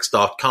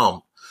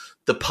EPLindex.com.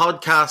 The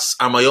podcasts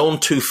are my own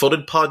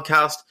Two-Footed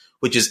podcast,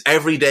 which is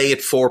every day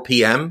at 4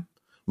 p.m,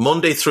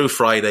 Monday through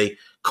Friday,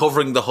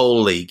 covering the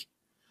whole league.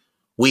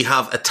 We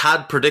have A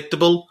Tad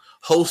Predictable,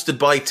 hosted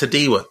by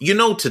Tadiwa. You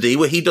know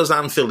Tadiwa, he does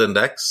Anfield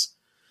Index.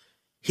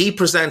 He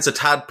presents A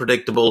Tad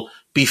Predictable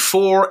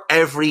before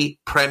every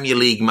Premier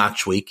League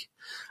match week.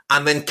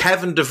 And then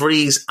Kevin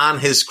DeVries and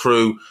his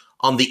crew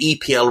on the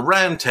EPL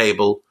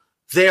Roundtable,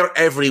 they're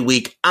every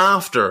week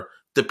after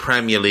the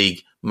Premier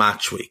League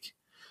match week.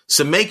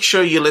 So make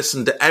sure you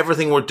listen to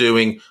everything we're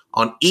doing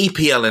on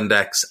EPL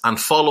Index and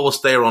follow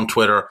us there on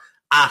Twitter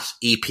at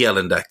EPL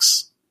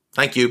Index.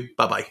 Thank you.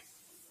 Bye-bye.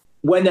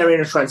 When they're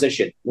in a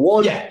transition,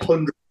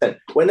 100%.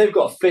 When they've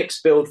got a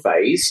fixed build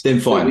phase, then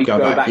fine, we go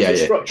back to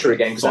structure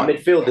again because our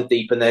midfield are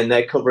deep and then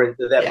they're blocking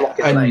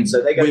the lane.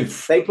 So they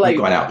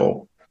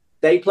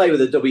play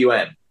with a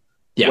WM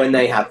when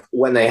they have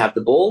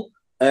the ball,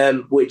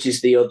 which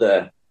is the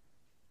other.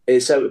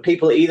 So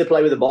people either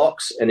play with a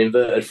box and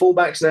inverted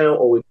fullbacks now,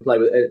 or we play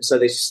with. So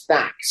they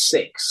stack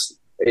 6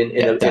 in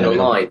a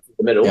line in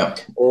the middle,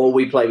 or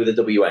we play with a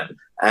WM.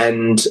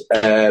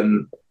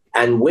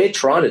 And we're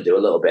trying to do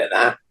a little bit of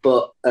that,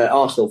 but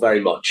Arsenal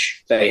very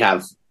much, they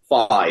have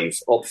 5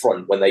 up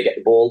front when they get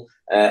the ball,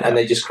 and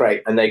they just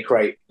create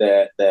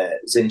the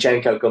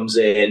Zinchenko comes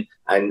in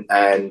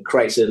and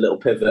creates a little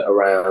pivot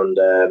around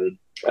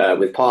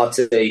with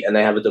Partey, and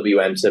they have a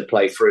WM to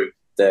play through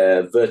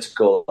the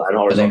vertical and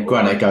horizontal. And then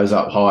Granit goes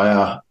up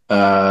higher,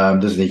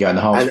 doesn't he go in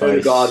the half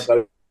space?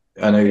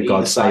 And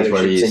Odegaard stays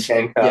where he is.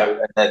 Zinchenko,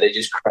 and then they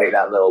just create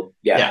that little,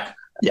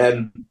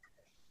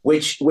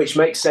 which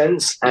makes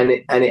sense, and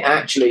it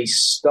actually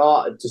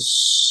started to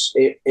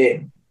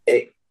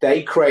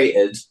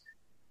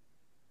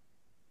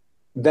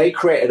they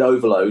created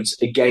overloads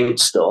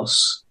against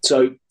us.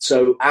 So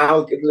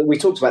we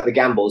talked about the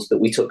gambles that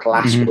we took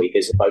last week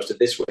as opposed to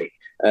this week,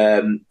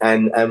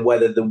 and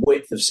whether the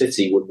width of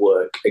City would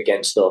work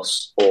against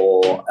us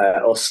or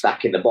us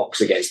stacking the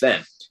box against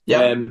them.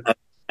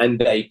 And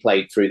they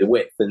played through the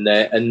width, and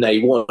they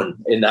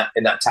won in that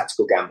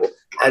tactical gamble.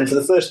 And for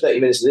the first 30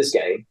 minutes of this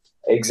game,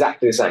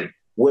 exactly the same.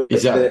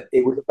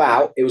 It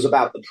was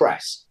about the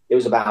press. It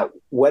was about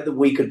whether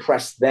we could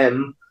press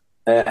them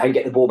and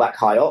get the ball back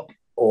high up,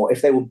 or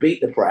if they would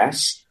beat the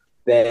press,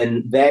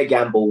 then their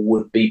gamble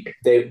would be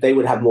they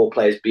would have more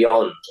players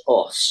beyond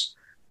us.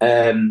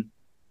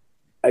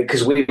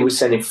 Because we were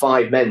sending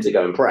 5 men to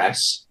go and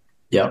press.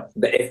 Yeah.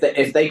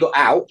 If they got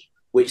out,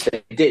 which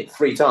they did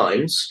 3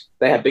 times,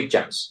 they had big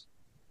chance.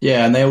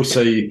 Yeah, and they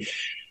also.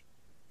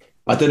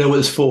 I don't know what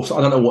was forced. I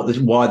don't know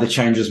why the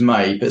change was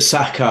made, but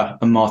Saka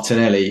and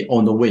Martinelli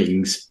on the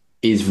wings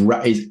is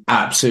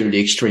absolutely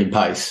extreme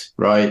pace,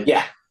 right?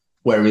 Yeah.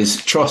 Whereas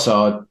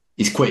Trossard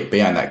is quick, but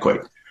he ain't that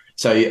quick.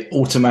 So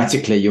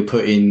automatically you're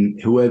putting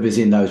whoever's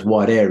in those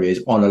wide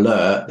areas on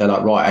alert. They're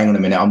like, right, hang on a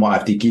minute, I might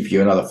have to give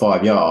you another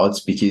 5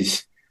 yards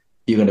because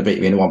you're going to beat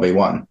me in a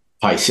 1v1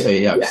 pace.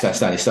 That's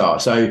standing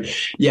start. So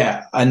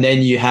and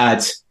then you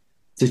had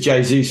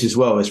Jesus as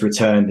well has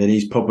returned, and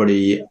he's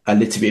probably a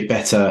little bit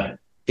better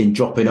in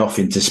dropping off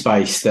into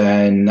space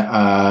than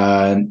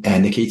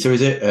Nikita,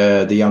 is it?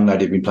 The young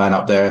lady who's been playing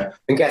up there.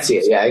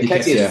 Nketiah,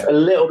 Nketiah is a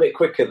little bit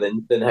quicker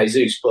than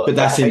Jesus. But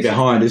that's in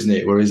behind, isn't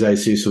it? Whereas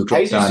Jesus will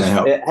drop down and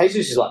help.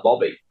 Jesus is like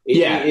Bobby.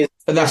 And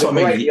that's what I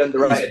mean. Greatly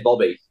underrated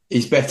Bobby.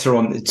 He's better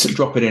on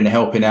dropping in and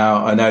helping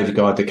out. I know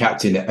the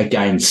captain,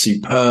 again,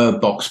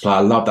 superb box player.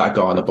 I love that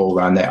guy on the ball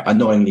around there,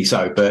 annoyingly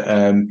so. But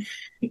I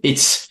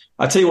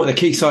tell you what, the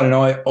key signing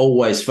I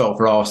always felt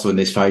for Arsenal in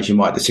this phase, you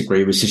might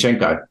disagree, was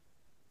Zinchenko.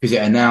 Because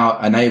it are now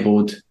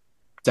enabled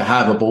to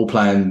have a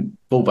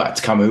fullback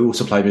to come who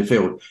also play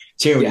midfield.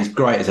 Tierney is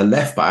great as a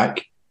left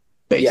back,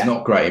 but he's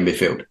not great in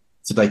midfield.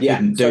 So they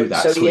couldn't do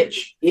that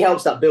switch. He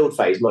helps that build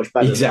phase much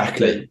better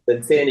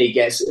than Tierney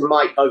gets. It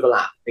might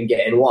overlap and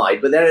get in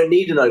wide, but they don't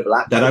need an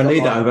overlap. They don't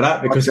need that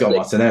overlap because they've got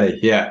Martinelli.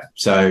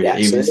 So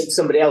they need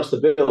somebody else to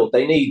build.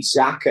 They need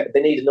Xhaka. They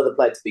need another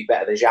player to be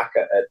better than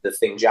Xhaka at the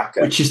thing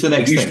Xhaka. Which is the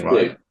next thing,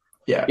 right?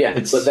 Yeah,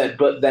 but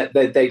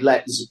they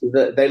let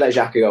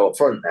Xhaka go up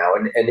front now,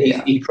 and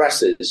he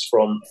presses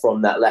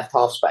from that left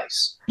half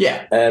space.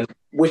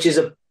 Which is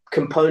a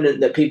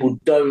component that people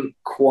don't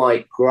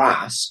quite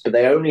grasp, but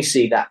they only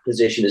see that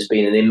position as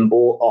being an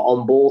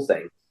on ball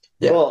thing.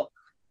 But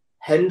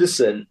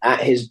Henderson,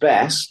 at his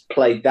best,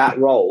 played that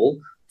role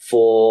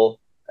for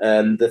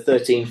the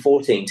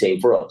 13-14 team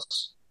for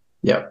us.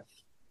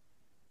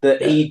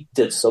 that he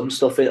did some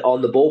stuff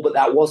on the ball, but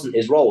that wasn't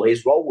his role.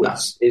 His role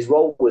was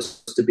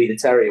to be the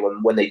terrier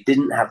when they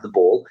didn't have the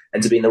ball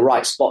and to be in the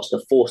right spots to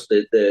force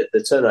the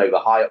turnover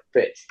high up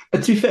pitch. To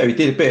be fair, he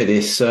did a bit of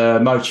this.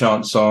 Mo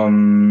Chance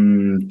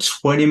on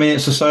 20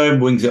 minutes or so,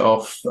 wings it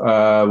off.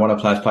 One of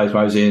the players plays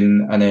Mo's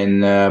in, and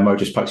then Mo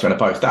just pokes around the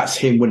post. That's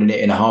him winning it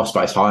in a half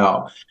space high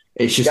up.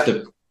 It's just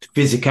the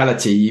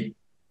physicality.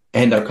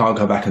 Hendo can't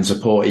go back and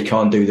support. He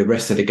can't do the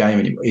rest of the game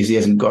anymore. He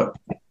hasn't got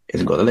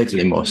the legs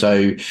anymore.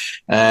 So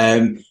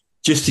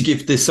just to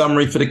give the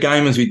summary for the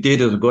game as we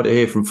did, as I've got it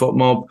here from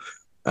FotMob,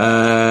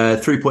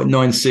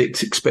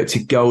 3.96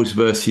 expected goals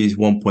versus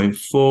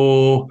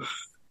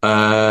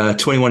 1.4,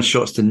 21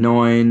 shots to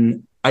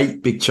 9,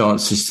 8 big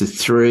chances to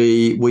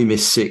 3. We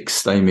missed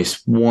 6, they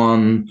missed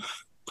 1.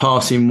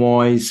 Passing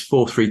wise,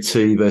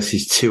 4.32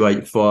 versus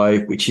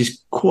 2.85, which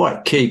is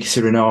quite key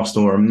considering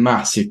Arsenal are a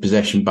massive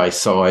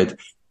possession-based side.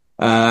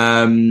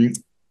 Other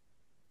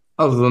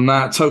than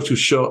that, total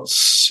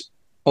shots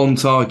on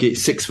target,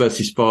 6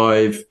 versus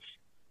 5.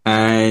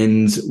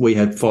 And we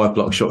had 5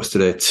 block shots to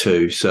their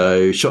 2.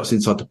 So shots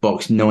inside the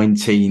box,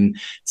 19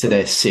 to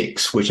their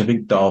 6, which I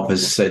think Darv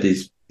has said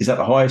is that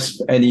the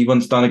highest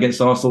anyone's done against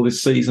Arsenal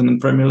this season in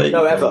the Premier League?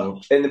 No, ever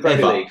in the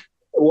Premier League.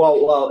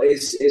 Well,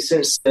 it's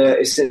since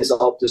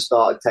Opta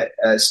started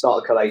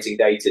collating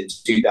data in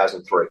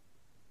 2003.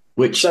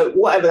 So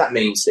whatever that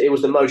means, it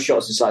was the most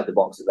shots inside the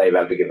box that they've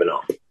ever given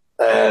up.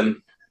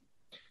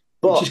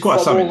 But which is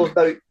quite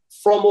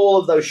from all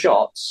of those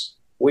shots,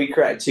 we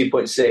created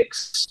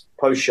 2.6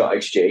 post-shot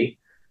XG.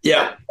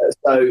 Yeah.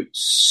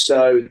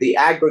 So the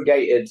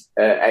aggregated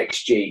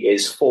XG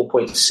is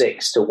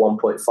 4.6 to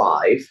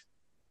 1.5.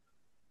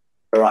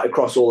 All right,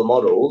 across all the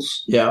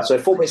models. Yeah. So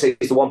 4.6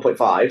 to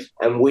 1.5,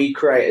 and we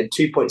created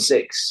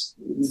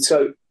 2.6.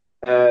 So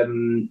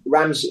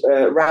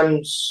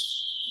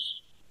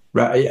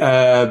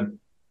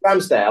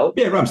Ramsdale.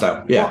 Yeah,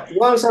 Ramsdale. Yeah.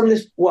 While I was having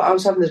this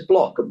metal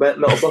block, I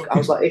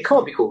was like, it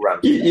can't be called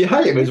Ramsdale. You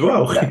hate him as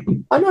well.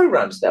 I know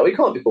Ramsdale. He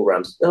can't be called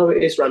Ramsdale. No,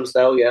 it is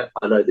Ramsdale. Yeah,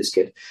 I know this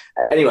kid.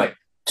 Anyway,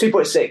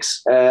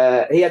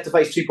 2.6. He had to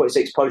face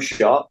 2.6 post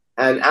shot,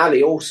 and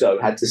Ali also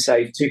had to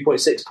save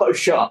 2.6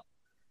 post shot.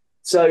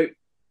 So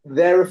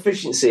their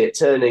efficiency at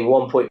turning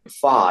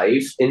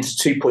 1.5 into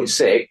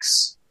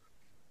 2.6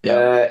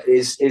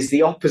 is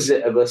the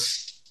opposite of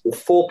us.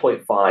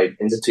 4.5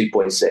 into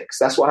 2.6.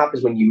 That's what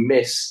happens when you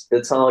miss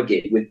the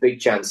target with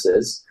big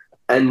chances.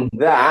 And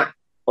that,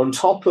 on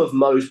top of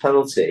Mo's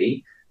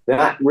penalty,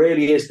 that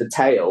really is the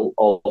tail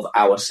of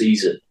our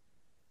season.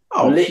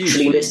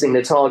 Literally missing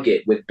the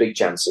target with big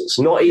chances,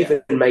 not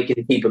even making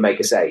the keeper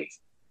make a save.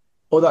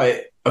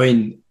 Although, I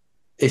mean,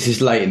 this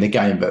is late in the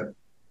game, but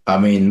I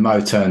mean, Mo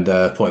turned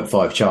a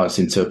 0.5 chance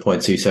into a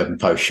 0.27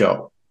 post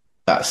shot.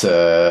 That's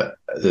the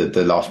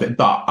last bit.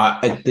 But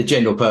the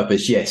general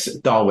purpose, yes,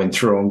 Darwin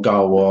threw on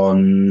goal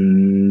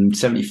on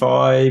 70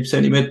 minutes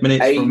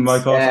from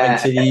Mo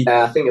pass. 80.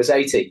 I think it was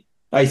 80.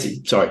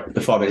 80, sorry,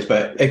 the 5 minutes.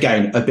 But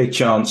again, a big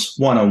chance,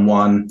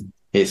 one-on-one,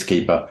 hits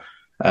keeper.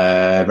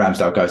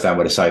 Ramsdale goes down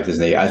with a save,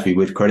 doesn't he? As we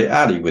would credit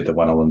Ali with the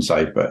one-on-one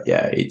save. But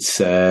yeah, it's,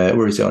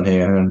 where is it on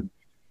here?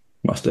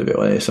 Must have it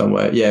on here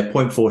somewhere. Yeah,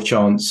 0.4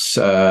 chance,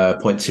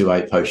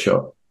 0.28 post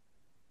shot.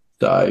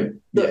 So,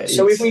 yeah.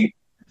 So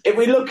if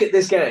we look at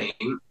this game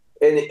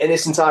in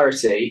its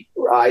entirety,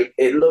 right,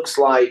 it looks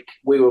like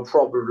we were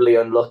probably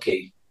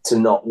unlucky to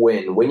not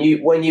win. When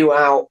you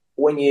out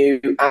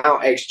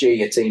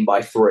XG a team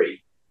by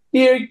 3,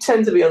 you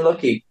tend to be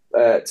unlucky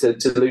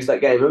to lose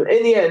that game.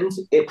 In the end,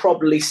 it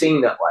probably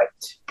seemed that way.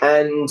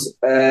 And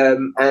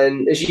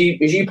as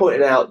you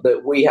pointed out,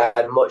 that we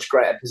had much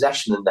greater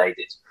possession than they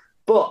did.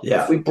 But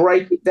if we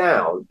break it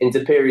down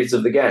into periods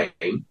of the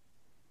game,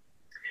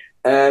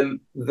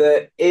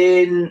 that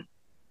in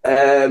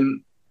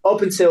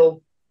up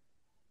until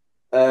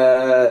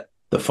the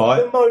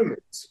fight,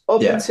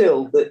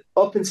 until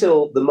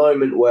the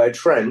moment where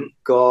Trent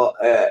got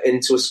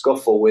into a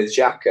scuffle with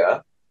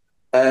Xhaka,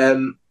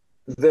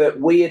 that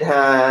we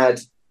had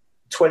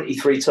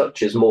 23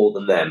 touches more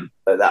than them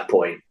at that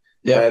point.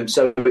 Yeah.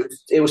 So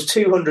it was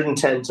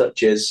 210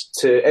 touches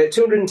to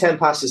 210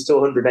 passes to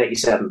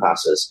 187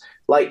 passes.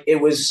 Like it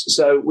was,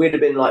 so we'd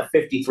have been like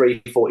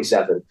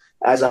 53-47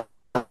 as a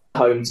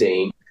home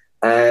team.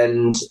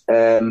 And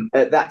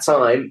at that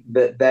time,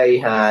 that they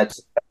had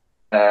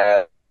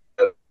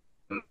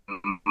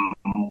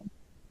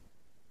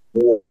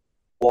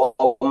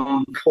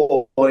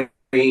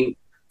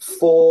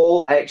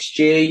 1.4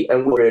 XG,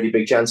 and we were really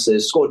big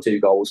chances. Scored 2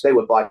 goals. They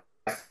were by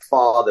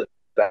far the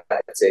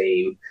better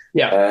team.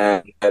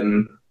 Yeah.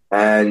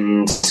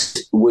 And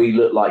we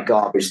looked like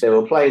garbage. They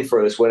were playing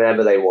for us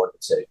whenever they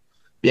wanted to.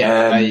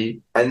 Yeah.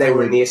 And they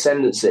were in the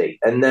ascendancy.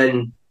 And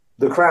then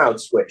the crowd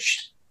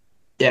switched.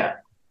 Yeah.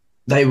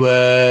 They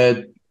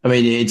were, I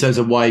mean, in terms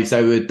of waves,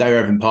 they were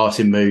having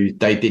passing moves.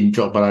 They didn't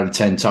drop below the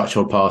 10 touch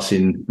or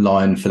passing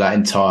line for that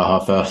entire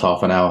first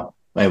half an hour.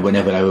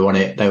 Whenever they were on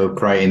it, they were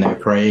creating.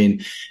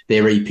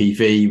 Their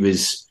EPV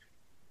was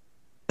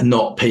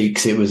not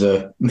peaks. It was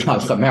a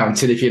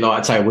mountain, if you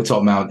like, a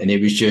tabletop mountain.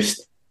 It was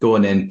just Go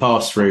on in,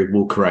 pass through,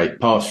 we'll create,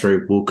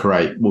 we'll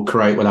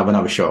create, we'll have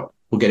another shot.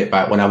 We'll get it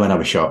back, we'll have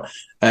another shot.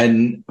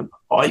 And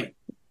I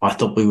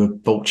thought we were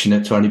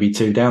fortunate to only be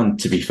 2 down,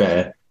 to be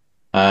fair.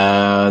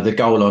 The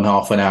goal on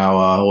half an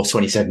hour or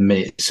 27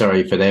 minutes,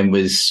 for them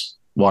was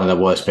one of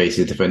the worst pieces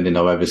of defending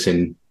I've ever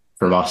seen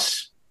from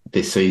us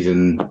this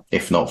season,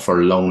 if not for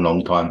a long,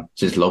 long time,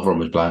 since Lovren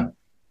was playing.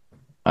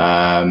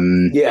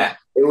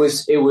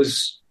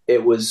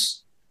 It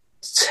was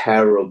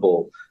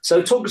terrible.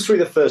 So talk us through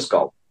the first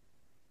goal.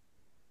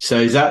 So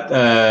is that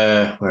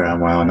where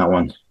am I on that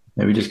one?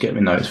 Let me just get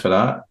my notes for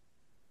that.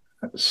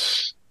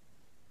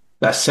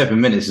 That's 7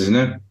 minutes, isn't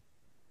it?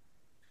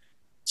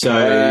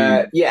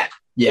 So yeah,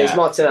 it's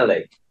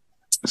Martinelli.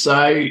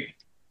 So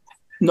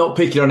not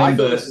picking on him,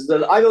 but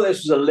I thought this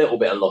was a little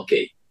bit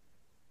unlucky.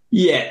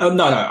 Yeah,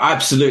 no,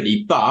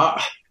 absolutely.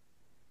 But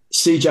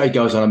CJ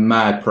goes on a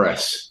mad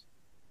press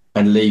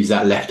and leaves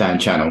that left-hand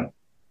channel,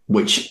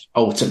 which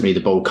ultimately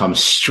the ball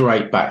comes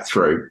straight back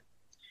through.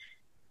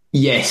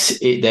 Yes,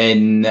 it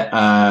then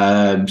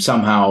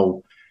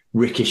somehow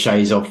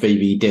ricochets off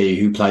VVD,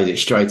 who plays it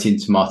straight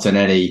into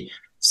Martinelli.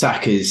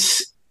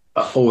 Saka's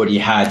already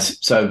had...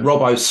 So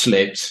Robbo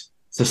slipped,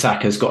 so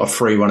Saka's got a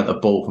free run at the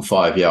ball for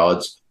 5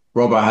 yards.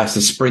 Robbo has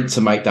to sprint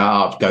to make that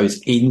up, goes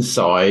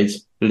inside,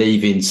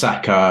 leaving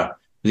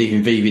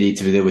VVD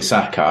to deal with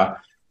Saka.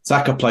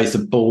 Saka plays the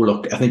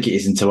ball, I think it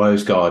is into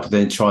Odegaard,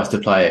 then tries to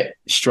play it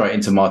straight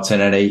into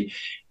Martinelli,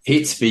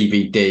 hits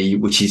VVD,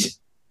 which is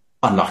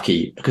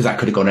unlucky because that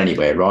could have gone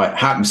anywhere, right?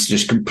 Happens to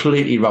just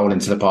completely roll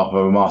into the path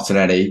of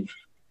Martinelli.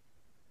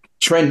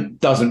 Trent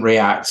doesn't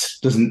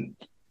react, doesn't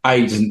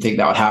think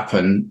that would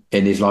happen,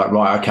 and is like,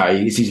 right,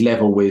 okay, he's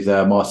level with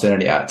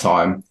Martinelli at the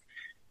time.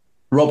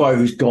 Robbo,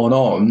 who's gone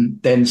on,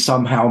 then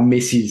somehow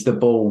misses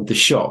the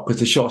shot,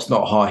 because the shot's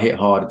not hit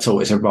hard at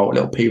all. It's a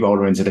little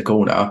P-roller into the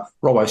corner.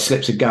 Robbo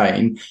slips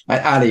again,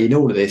 and Ali, in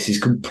all of this,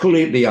 is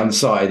completely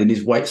unsighted, and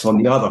his weight's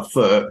on the other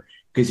foot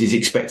because he's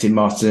expecting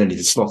Martinelli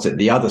to slot it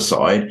the other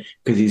side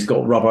because he's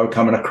got Robbo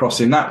coming across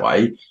him that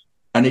way,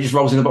 and it just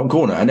rolls in the bottom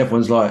corner, and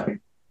everyone's like,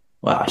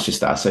 well, that's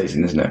just our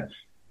season, isn't it?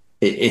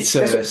 It just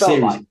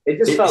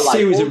felt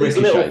like all these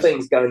little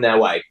things going their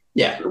way.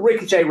 Yeah.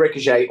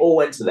 Ricochet, all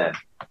went to them.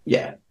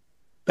 Yeah.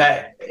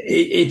 But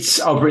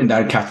I've written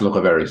down a catalogue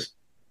of errors,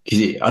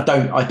 because I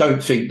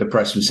don't think the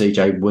press from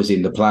CJ was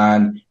in the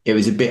plan. It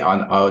was a bit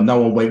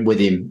no one went with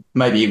him.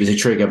 Maybe it was a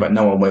trigger, but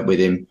no one went with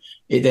him.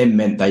 It then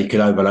meant they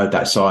could overload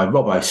that side.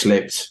 Robbo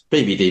slipped,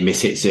 BBD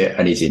mishits it,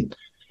 and he's in.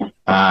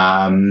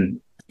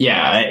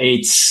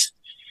 It's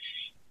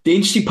the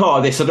interesting part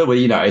of this. I don't know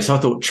whether you noticed, I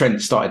thought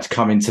Trent started to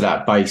come into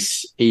that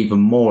base even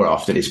more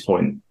after this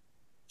point.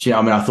 Do you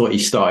know what I mean? I thought he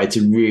started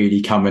to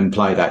really come and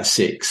play that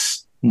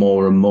 6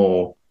 more and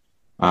more.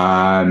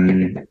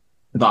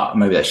 But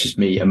maybe that's just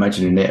me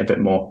imagining it a bit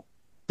more.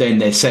 Then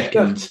their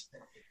second,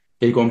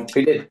 He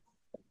did.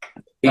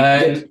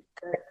 Go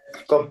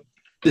on.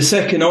 The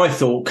second I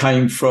thought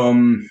came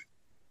from,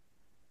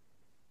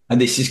 and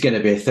this is going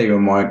to be a thing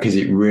of mine because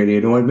it really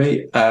annoyed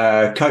me.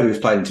 Cody was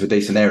playing into a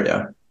decent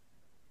area,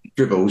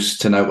 dribbles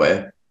to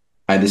nowhere,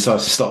 and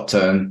decides to stop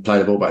turn, play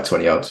the ball back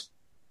 20 yards,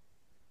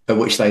 at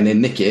which they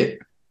then nick it,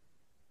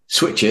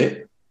 switch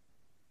it.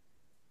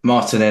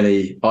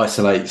 Martinelli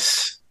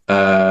isolates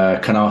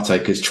Kanate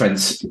because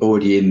Trent's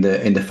already in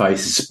the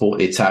face to support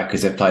the attack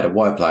because they've played a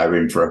wide player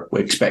in we're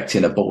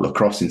expecting a ball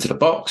across into the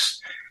box.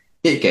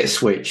 It gets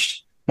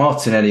switched.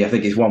 Martinelli, I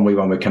think it's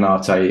 1v1 with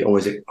Kanate, or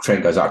is it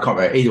Trent goes out? I can't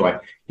remember. Either way,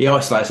 he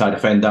isolates our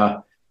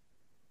defender.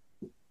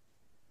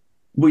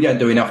 We don't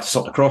do enough to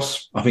stop the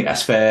cross. I think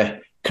that's fair.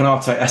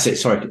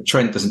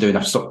 Trent doesn't do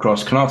enough to stop the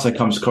cross. Kanate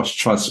comes across to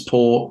try and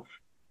support.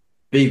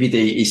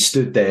 BVD is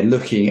stood there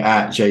looking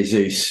at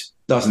Jesus,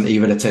 doesn't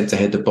even attempt to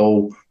head the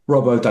ball.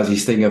 Robbo does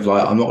his thing of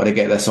like, I'm not going to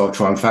get there, so I'll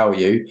try and foul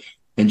you.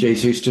 And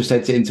Jesus just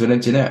heads it into an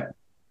empty net.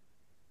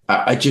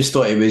 I just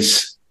thought it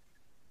was...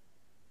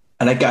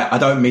 And again, I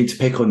don't mean to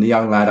pick on the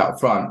young lad up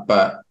front,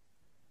 but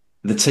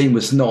the team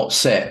was not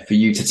set for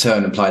you to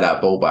turn and play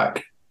that ball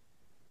back.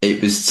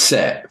 It was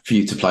set for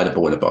you to play the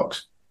ball in the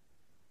box.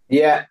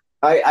 Yeah,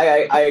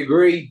 I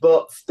agree.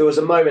 But there was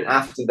a moment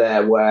after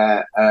there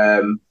where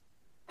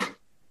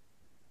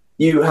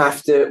we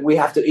have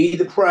to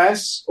either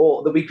press,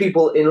 or there'll be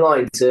people in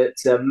line to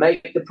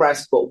make the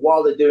press. But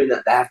while they're doing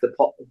that, they have to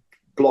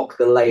block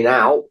the lane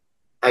out.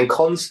 And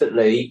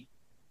constantly,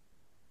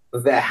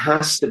 there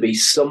has to be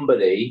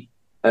somebody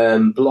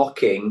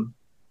blocking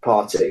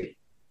Partey.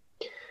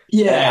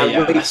 We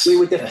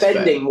were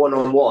defending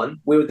one-on-one.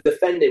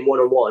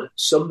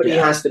 Somebody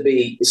has to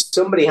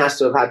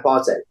have had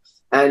Partey,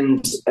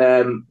 and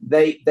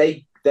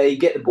they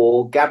get the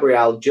ball.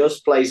 Gabriel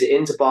just plays it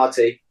into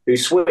Partey, who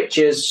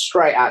switches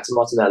straight out to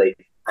Martinelli,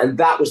 and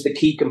that was the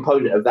key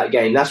component of that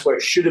game. That's where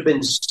it should have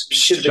been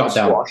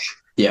squash.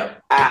 Yeah,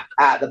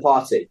 at the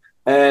Partey,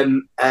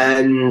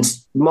 and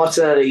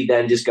Martinelli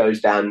then just goes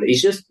down.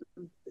 He's just,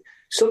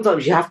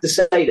 sometimes you have to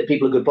say that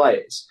people are good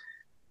players,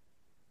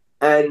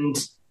 and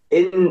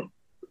in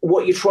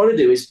what you're trying to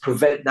do is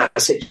prevent that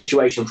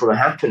situation from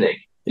happening.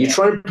 You're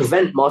trying to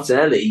prevent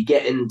Martinelli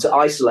getting to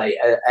isolate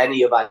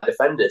any of our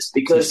defenders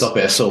because stop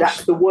it at source.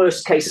 That's the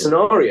worst case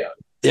scenario.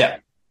 Yeah.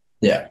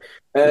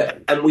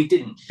 And we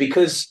didn't,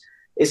 because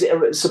is it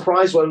a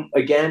surprise when,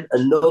 again,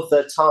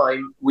 another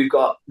time we're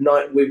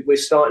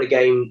starting a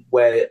game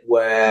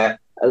where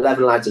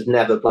 11 lads have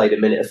never played a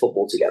minute of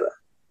football together?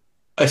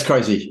 It's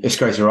crazy. It's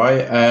crazy,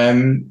 right?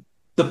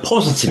 The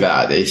positive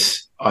out of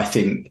this, I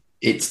think,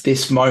 it's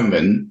this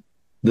moment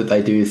that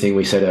they do the thing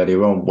we said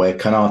earlier on where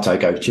Konate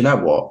goes, do you know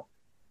what?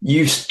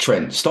 You,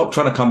 Trent, stop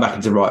trying to come back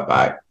into right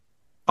back.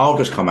 I'll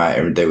just come out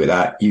here and deal with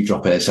that. You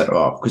drop in at centre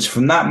half. Because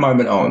from that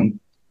moment on,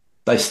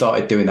 they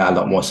started doing that a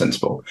lot more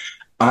sensible.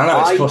 I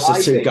know it's cost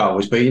us 2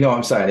 goals, but you know what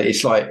I'm saying?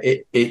 It's like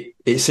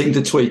it seemed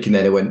to tweak, and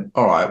then it went,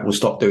 all right, we'll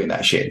stop doing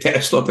that shit.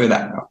 Stop doing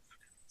that now.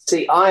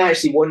 See, I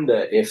actually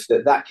wonder if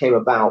that came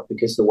about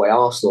because the way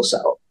Arsenal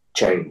set up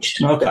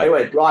changed. Okay. They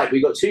went, right,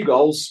 we got 2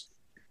 goals.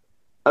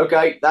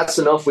 Okay, that's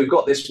enough. We've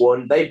got this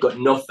one. They've got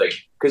nothing.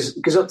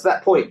 Because up to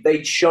that point,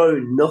 they'd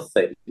shown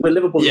nothing. Well,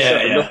 Liverpool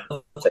showed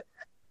nothing.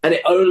 And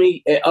it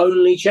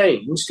only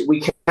changed.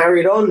 We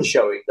carried on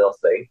showing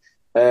nothing.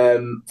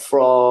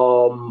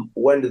 From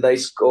when did they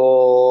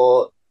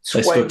score?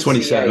 They scored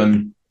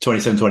 27,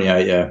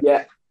 28, yeah.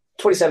 Yeah,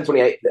 27,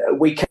 28.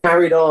 We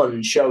carried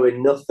on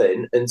showing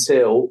nothing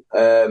until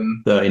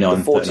 39,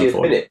 the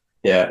 40th minute.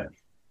 Yeah.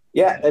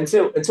 Yeah,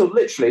 until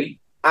literally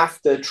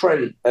after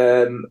Trent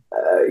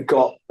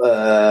got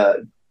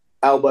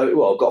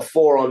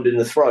forearmed in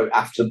the throat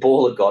after the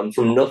ball had gone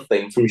from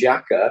nothing from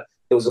Xhaka.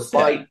 There was a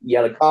fight,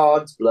 yellow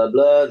cards, blah,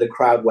 blah. The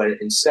crowd went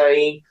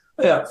insane.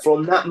 Yeah.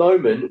 From that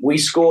moment, we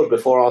scored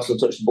before Arsenal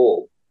touched the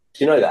ball.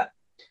 Do you know that?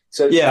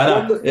 So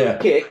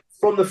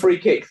from the free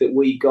kick that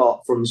we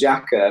got from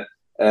Xhaka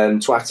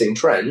twatting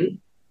Trent,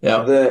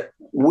 that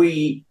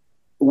we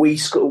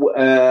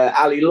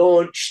Ali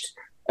launched,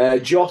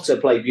 Jota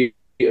played beautifully.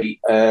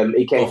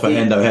 He came off a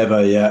Hendo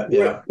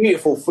Hever,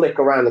 beautiful flick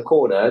around the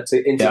corner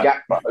into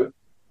Gakpo.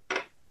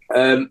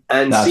 And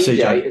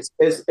CJ,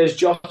 as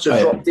Jota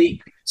dropped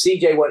deep,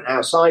 CJ went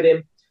outside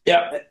him.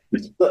 Yeah.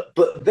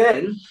 But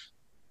then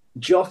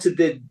Jota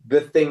did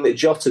the thing that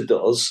Jota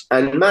does,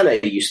 and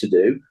Mane used to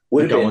do,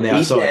 would have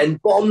been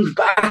and bombed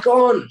back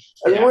on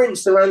and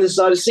rinsed around the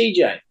side of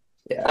CJ.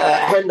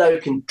 Yeah.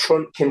 Hendo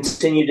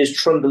continued his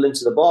trundle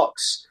into the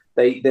box.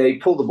 They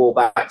pulled the ball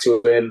back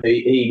to him.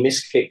 He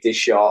miskicked his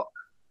shot.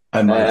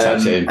 And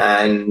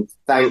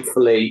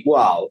thankfully,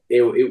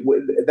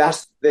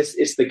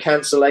 it's the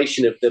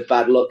cancellation of the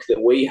bad luck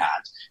that we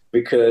had,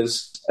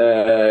 because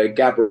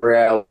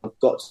Gabriel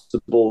got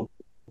the ball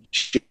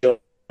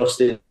just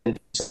in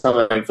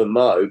time for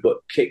Mo,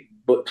 but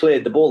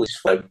cleared the ball.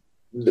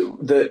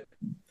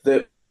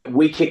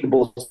 We kicked the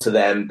ball to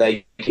them,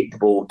 they kicked the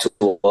ball to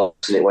us,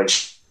 and it went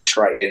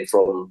straight in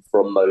from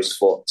Mo's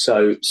foot.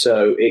 So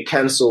it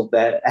cancelled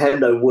that.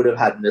 Hendo would have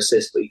had an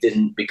assist, but he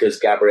didn't, because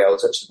Gabriel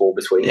touched the ball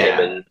between him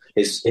and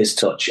his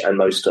touch and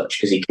Mo's touch,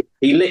 because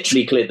he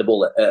literally cleared the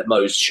ball at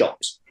Mo's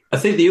shot. I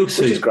think the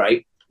also,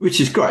 which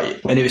is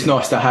great. And it was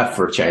nice to have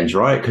for a change,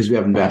 right? Because we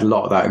haven't had a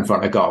lot of that in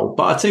front of goal.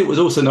 But I tell you what was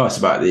also nice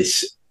about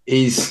this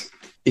is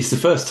it's the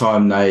first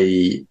time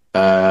they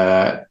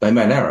made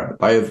an error.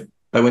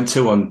 They went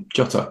 2 on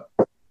Jota.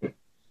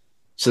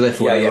 So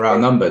therefore they were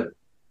outnumbered.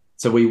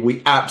 So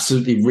we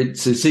absolutely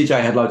so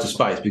CJ had loads of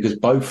space because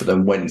both of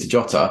them went into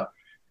Jota.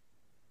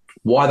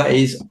 Why that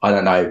is, I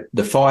don't know.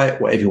 The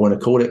fight, whatever you want to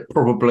call it,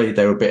 probably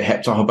they were a bit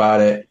hepped up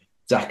about it.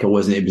 Xhaka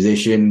wasn't in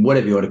position,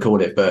 whatever you want to call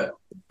it. But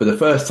for the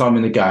first time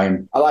in the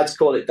game, I like to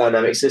call it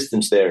dynamic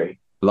systems theory.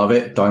 Love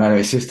it,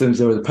 dynamic systems.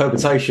 There was a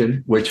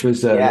permutation, which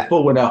was the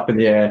ball went up in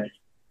the air.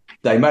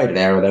 They made an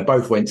error. They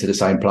both went to the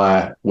same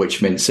player,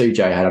 which meant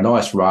CJ had a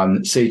nice run.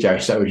 CJ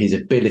showed his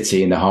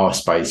ability in the half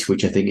space,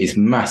 which I think is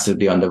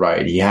massively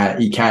underrated.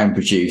 He can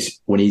produce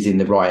when he's in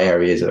the right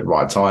areas at the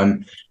right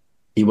time.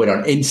 He went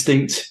on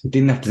instinct. He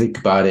didn't have to think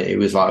about it. It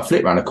was like a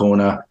flip around the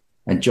corner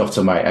and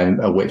Jota, mate, and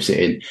whips it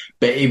in.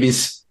 But it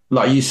was,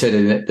 like you said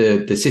in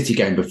the City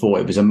game before,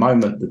 it was a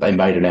moment that they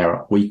made an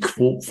error. We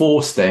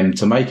forced them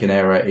to make an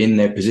error in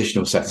their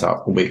positional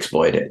setup, and we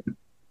exploited it.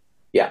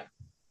 Yeah.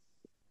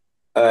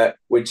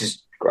 Which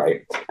is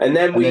great. And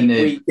then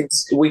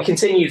we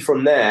continued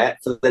from there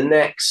for the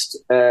next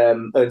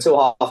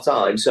until half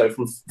time.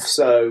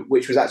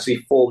 Which was actually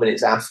 4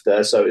 minutes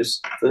after. So it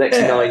was the next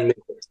 9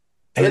 minutes.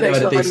 And the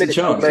next 9 minutes,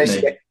 chance,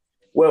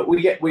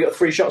 we got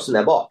 3 shots in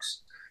their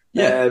box.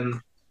 Yeah.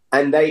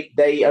 And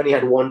they only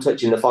had 1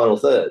 touch in the final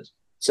third.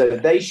 So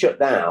they shut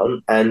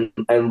down, and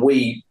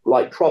we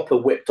like proper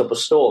whipped up a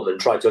storm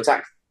and tried to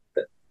attack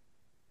them.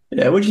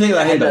 Yeah, what do you think of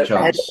that Hendo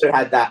chance?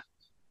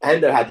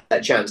 Hendo had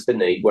that chance,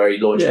 didn't he, where he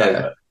launched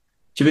over.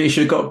 Do you think he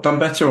should have done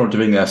better, or do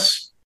you think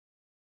that's...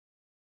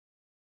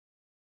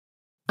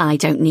 I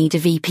don't need a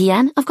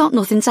VPN. I've got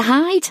nothing to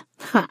hide.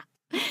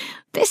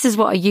 This is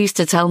what I used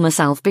to tell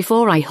myself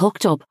before I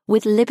hooked up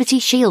with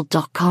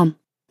LibertyShield.com.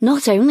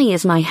 Not only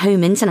is my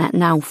home internet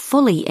now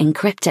fully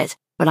encrypted,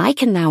 but I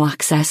can now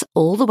access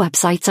all the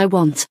websites I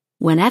want,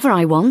 whenever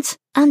I want,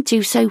 and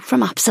do so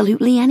from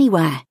absolutely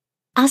anywhere.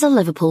 As a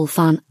Liverpool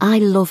fan, I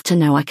love to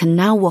know I can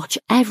now watch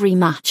every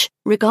match,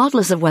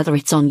 regardless of whether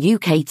it's on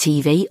UK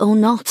TV or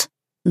not.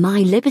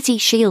 My Liberty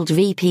Shield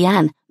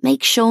VPN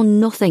makes sure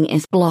nothing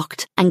is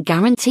blocked and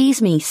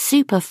guarantees me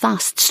super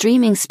fast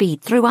streaming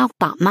speed throughout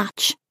that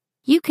match.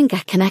 You can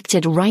get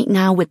connected right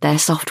now with their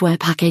software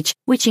package,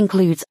 which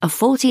includes a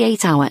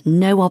 48-hour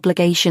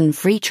no-obligation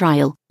free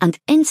trial and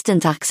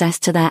instant access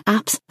to their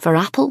apps for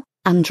Apple,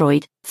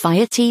 Android,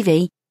 Fire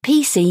TV,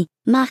 PC,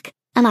 Mac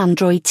and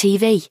Android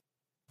TV.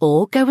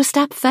 Or go a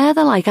step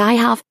further like I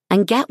have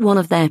and get one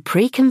of their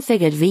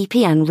pre-configured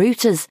VPN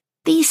routers.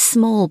 These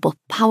small but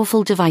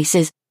powerful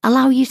devices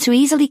allow you to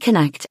easily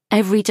connect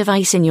every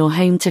device in your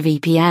home to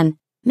VPN,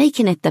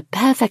 making it the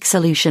perfect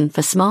solution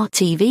for smart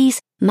TVs,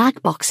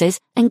 Mac boxes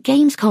and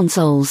games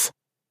consoles.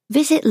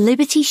 Visit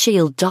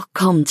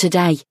libertyshield.com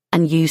today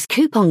and use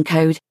coupon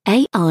code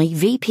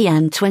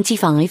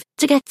AIVPN25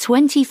 to get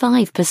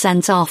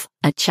 25% off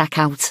at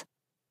checkout.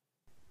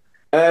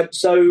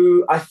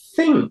 So I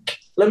think,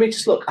 let me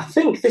just look. I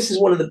think this is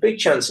one of the big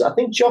chances. I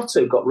think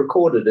Jota got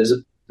recorded as a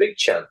big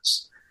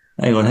chance.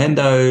 Hang on,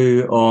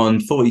 Hendo on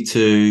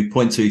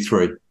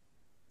 42.23.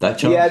 That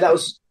chance? Yeah, that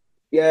was.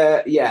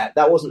 Yeah,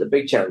 that wasn't a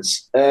big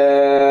chance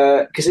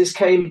because this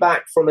came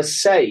back from a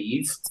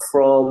save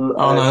from.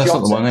 Oh no, that's Jota.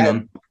 not the one. Hang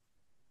on.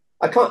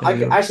 I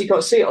actually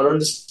can't see it on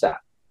Understat,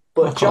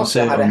 but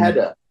Jota had a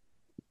header.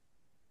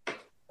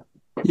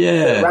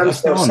 Yeah,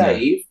 Ramsdale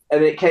save,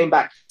 and it came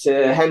back to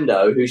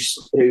Hendo,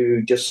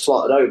 who just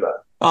slotted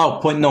over. Oh,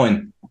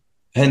 0.9.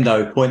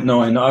 Hendo,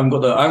 0.9. I haven't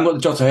got the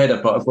Jota header,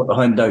 but I've got the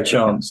Hendo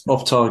chance.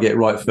 Off target,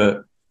 right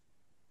foot.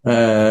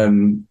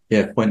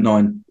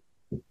 0.9.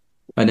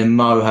 And then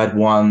Mo had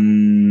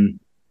one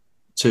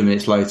 2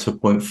 minutes later,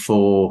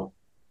 0.4.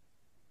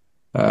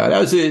 That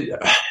was a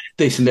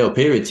decent little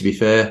period, to be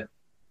fair.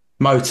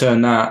 Mo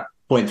turned that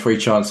 0.3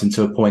 chance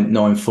into a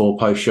 0.94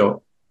 post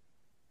shot.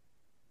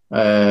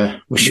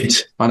 Which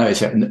is, I know it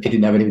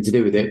didn't have anything to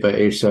do with it, but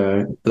it's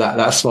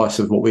that slice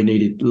of what we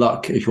needed,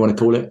 luck, if you want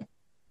to call it.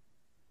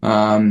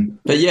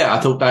 But yeah, I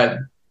thought that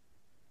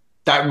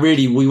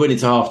really, we went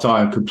into half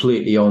time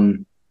completely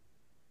on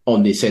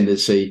the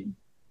ascendancy.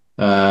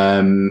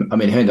 I mean,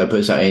 Hendo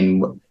puts that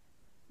in,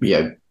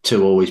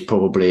 2-2 is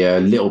probably a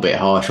little bit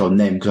harsh on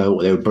them because I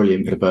thought they were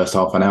brilliant for the first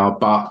half an hour,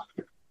 but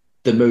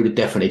the mood had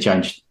definitely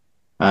changed.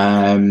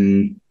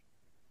 Second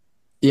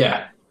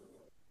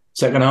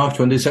half, do you want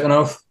to do second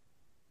half?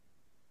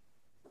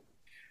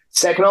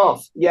 Second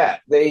half, yeah.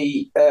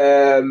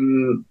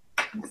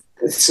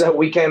 So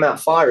we came out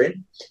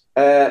firing,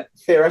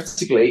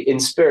 theoretically, in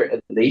spirit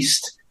at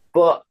least,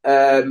 but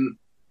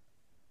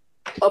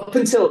up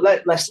until,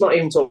 let's not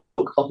even talk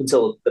up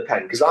until the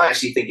pen, because I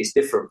actually think it's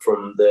different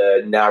from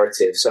the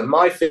narrative. So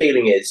my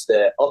feeling is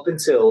that up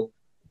until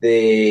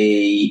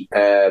the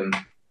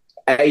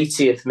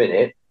 80th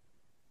minute,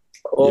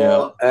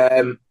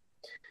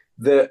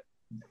 that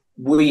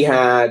we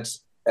had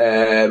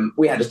a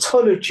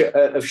ton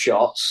of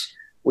shots.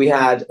 We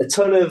had a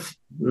ton of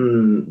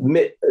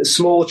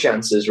small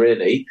chances,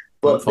 really,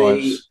 but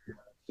the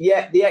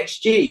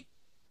XG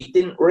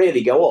didn't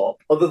really go up,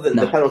 other than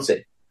the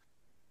penalty.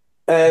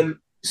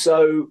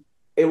 So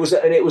it was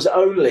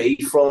only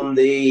from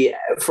the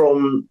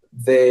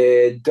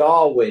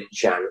Darwin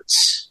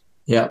chance.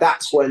 Yeah,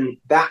 that's when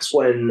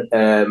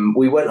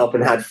we went up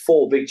and had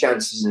 4 big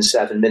chances in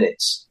 7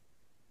 minutes.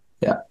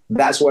 Yeah,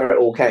 that's where it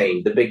all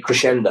came, the big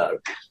crescendo.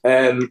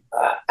 But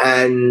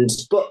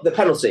the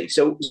penalty.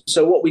 So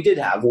what we did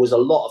have was a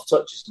lot of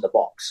touches in the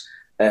box.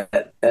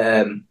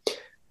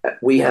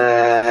 We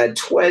had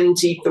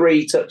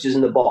 23 touches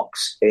in the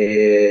box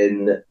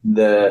in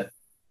the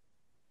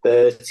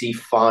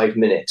 35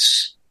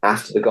 minutes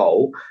after the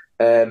goal.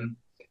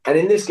 And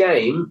in this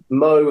game,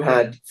 Mo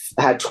had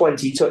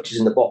 20 touches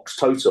in the box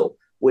total,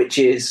 which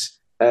is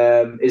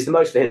the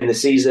most for him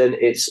this season.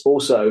 It's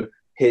also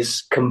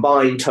his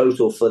combined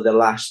total for the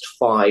last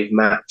 5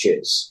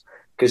 matches,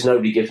 because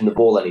nobody gives him the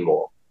ball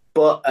anymore.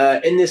 But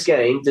in this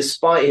game,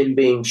 despite him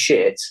being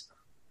shit,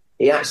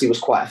 he actually was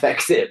quite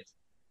effective.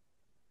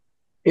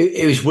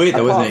 It was weird,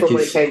 though, wasn't it? Apart from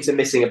when it came to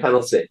missing a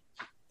penalty.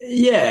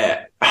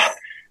 Yeah.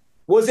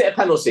 Was it a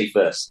penalty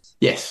first?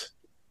 Yes.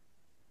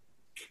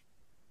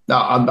 No,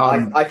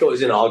 I thought it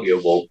was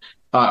inarguable.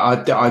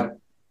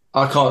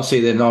 I can't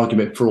see an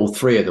argument for all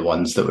 3 of the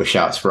ones that were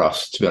shouts for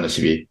us, to be honest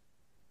with you.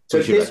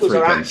 So this was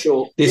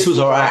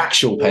our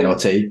actual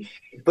penalty.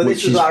 But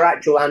this was our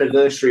actual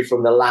anniversary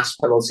from the last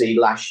penalty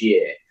last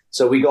year.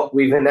 So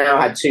we've now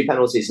had 2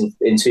 penalties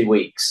in 2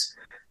 weeks.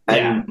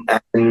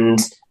 And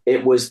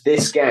it was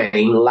this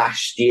game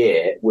last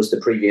year was the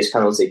previous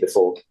penalty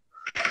before.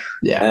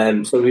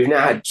 Yeah. So we've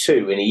now had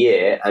 2 in a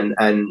year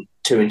and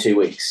 2 in 2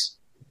 weeks.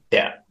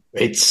 Yeah.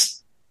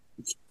 It's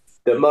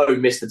that Mo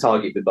missed the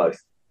target with both.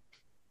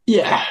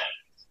 Yeah.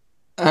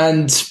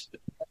 And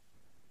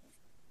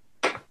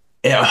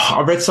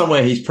I read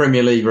somewhere his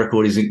Premier League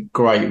record isn't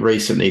great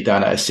recently,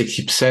 down at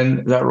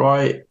 60%. Is that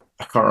right?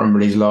 I can't remember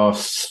his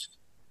last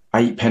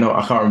 8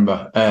 penalties. I can't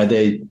remember.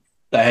 They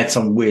had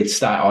some weird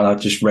stat I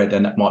just read,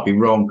 and that might be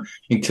wrong,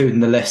 including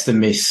the Leicester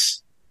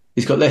miss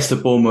He's got Leicester,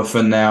 Bournemouth,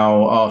 and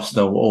now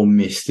Arsenal all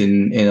missed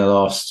in the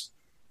last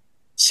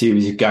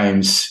series of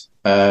games.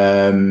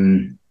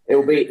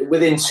 It'll be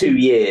within 2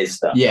 years,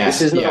 though. Yeah,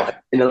 this is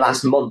not in the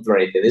last month or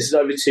anything. This is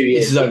over 2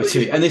 years. This is over 2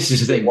 years. And this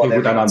is the thing,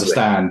 people don't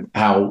understand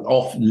how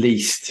off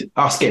least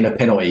us getting a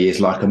penalty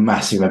is like a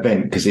massive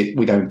event because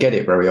we don't get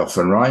it very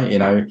often, right? You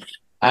know.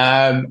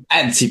 And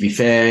to be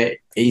fair,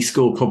 he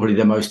scored probably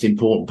the most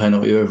important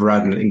penalty you ever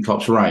had in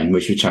Klopp's reign,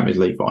 which was Champions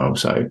League final.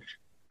 So,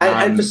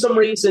 and for some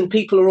reason,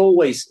 people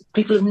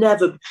have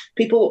never,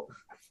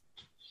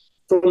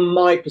 from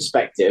my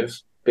perspective,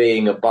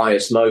 being a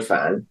biased Mo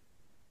fan,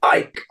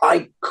 I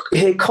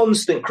hear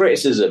constant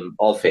criticism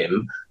of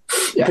him,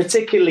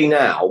 particularly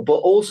now, but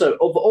also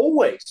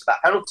always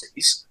about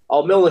penalties.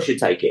 Oh, Milner should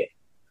take it.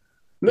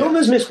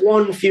 Milner's missed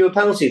one fewer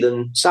penalty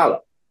than Salah.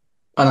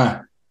 I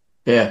know.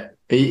 Yeah.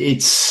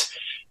 It's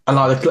and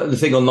like the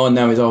thing online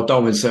now is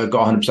Darwin's got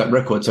 100%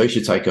 record, so he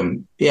should take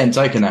them. He hasn't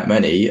taken that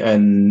many,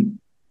 and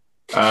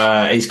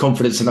his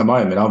confidence at the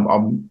moment.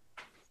 I'm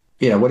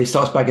when he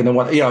starts bagging the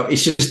one,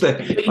 it's just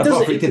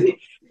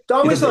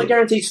Darwin's not a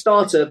guaranteed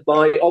starter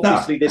by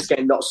obviously this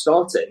game not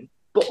starting,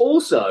 but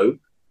also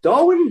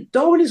Darwin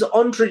is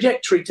on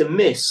trajectory to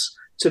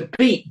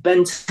beat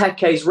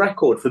Benteke's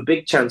record for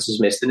big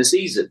chances missed in a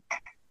season.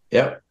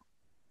 Yeah.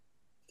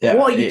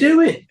 What are you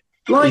doing?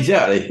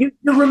 Exactly.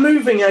 You're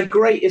removing our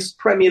greatest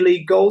Premier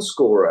League goal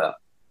scorer.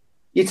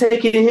 You're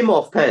taking him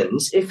off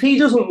pens. If he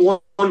doesn't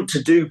want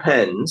to do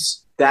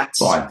pens, that's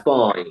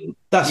fine.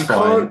 That's you fine.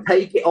 You can't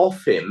take it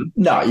off him.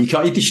 No, you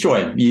can't. You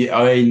destroy him. He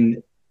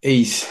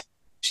is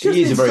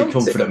a very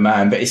confident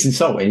man, but it's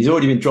insulting. He's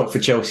already been dropped for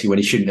Chelsea when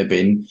he shouldn't have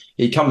been.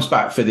 He comes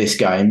back for this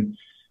game,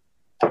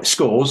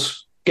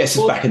 scores, gets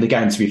us back in the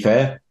game, to be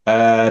fair.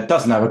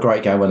 Doesn't have a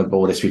great game on the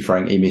ball, let's be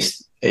frank. He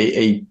missed...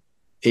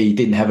 He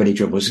didn't have any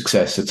dribble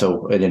success at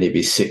all in any of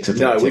his 6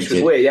 attempts. No, which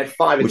was weird. He had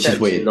 5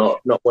 attempts,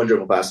 not one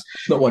dribble pass.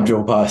 Not one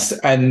dribble pass.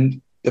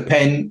 And the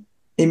pen,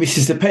 he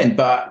misses the pen,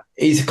 but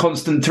he's a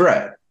constant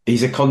threat.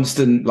 He's a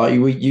constant, like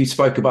you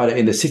spoke about it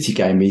in the City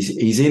game.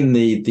 He's in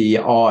the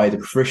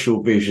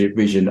peripheral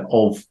vision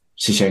of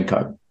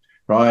Zinchenko,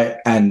 right?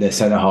 And the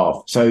centre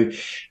half. So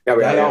they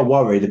are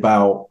worried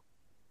about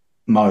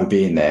Mo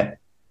being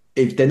there.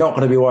 If they're not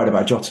going to be worried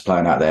about Jota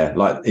playing out there,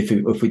 like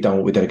if we done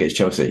what we did against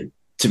Chelsea,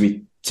 to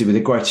be with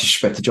the greatest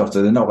respect to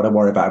Jota, they're not going to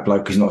worry about a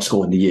bloke who's not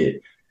scoring the year.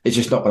 It's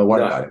just not going to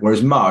worry about it.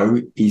 Whereas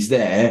Mo, he's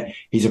there,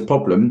 he's a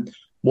problem.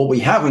 What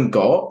we haven't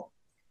got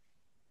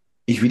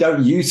is we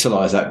don't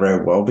utilise that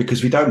very well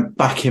because we don't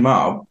back him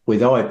up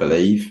with, I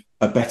believe,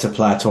 a better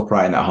player to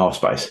operate in that half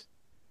space.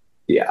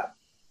 Yeah.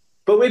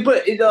 But we're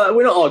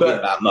not arguing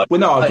about Mo. We're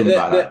not arguing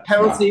about that.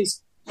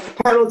 Penalties,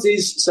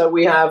 so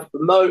we have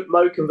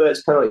Mo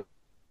converts penalties.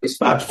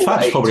 Fab's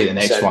probably the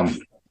next one.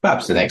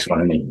 Fab's the next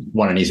one,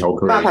 one in his whole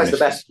career. Fab has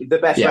the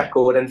best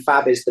record, and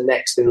Fab is the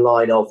next in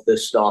line of the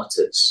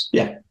starters.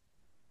 Yeah.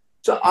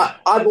 So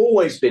I've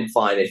always been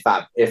fine if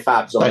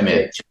Fab's on the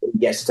pitch and he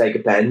gets to take a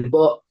pen,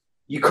 but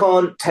you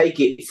can't take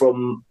it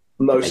from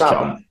Mo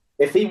Salah.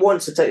 If he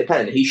wants to take the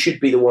pen, he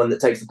should be the one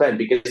that takes the pen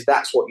because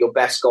that's what your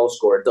best goal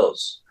scorer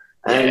does.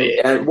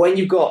 And when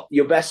you've got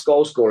your best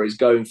goal scorer is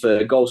going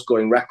for goal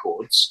scoring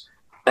records,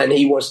 and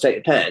he wants to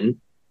take the pen,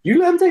 you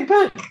let him take the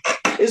pen.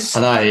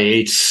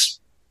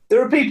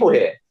 There are people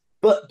here,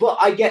 but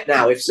I get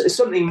now if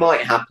something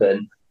might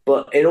happen,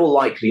 but in all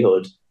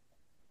likelihood,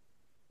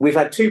 we've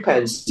had 2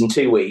 pens in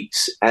 2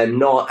 weeks and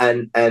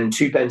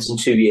 2 pens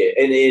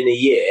in a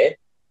year,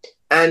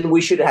 and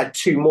we should have had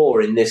 2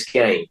 more in this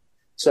game.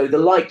 So the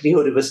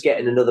likelihood of us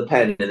getting another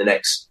pen in the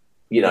next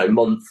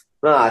month,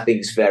 I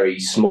think is very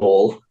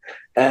small.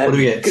 What do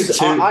we get?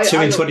 2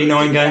 in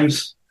 29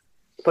 games.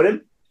 Put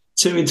him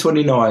 2 in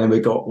 29, and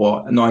we've got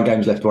 9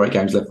 games left or 8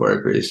 games left,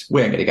 wherever it is.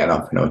 We ain't going to get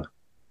up, no.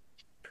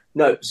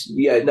 No.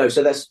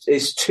 So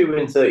it's 2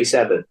 in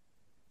 37.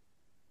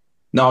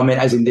 No, I mean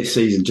as in this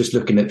season. Just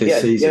looking at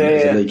this season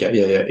as a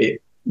league.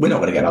 We're not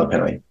going to get another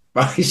penalty.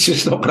 It's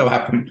just not going to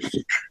happen.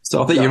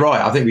 So I think you're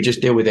right. I think we just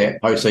deal with it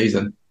post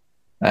season.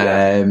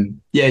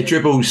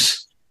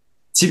 Dribbles.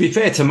 To be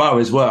fair to Mo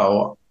as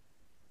well,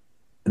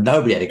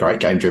 nobody had a great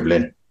game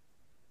dribbling.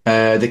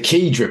 The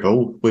key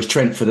dribble was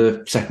Trent for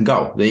the second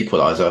goal, the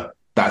equaliser.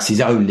 That's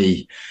his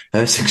only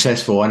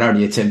successful and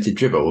only attempted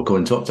dribble,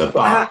 according to Opta.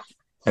 But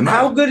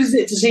how good is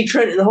it to see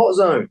Trent in the hot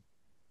zone?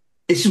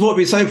 This is what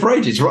we've been saying for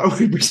ages, right?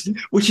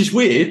 Which is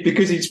weird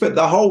because he spent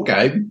the whole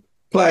game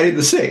playing in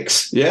the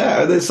 6,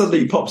 and then suddenly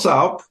he pops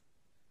up.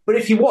 But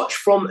if you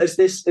watch as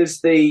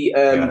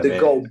the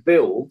goal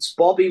builds,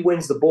 Bobby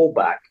wins the ball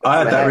back. I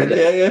had that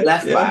really,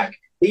 left back.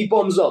 He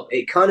bombs up.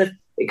 It kind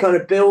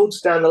of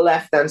builds down the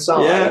left hand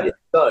side.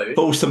 Yeah.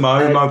 Falls to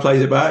Mo. Mo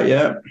plays it back.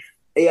 Yeah.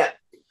 Yeah.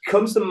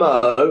 Comes to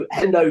Mo.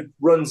 Hendo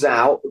runs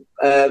out.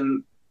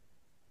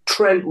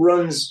 Trent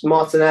runs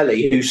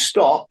Martinelli, who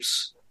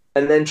stops,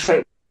 and then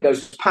Trent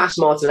goes past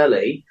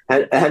Martinelli,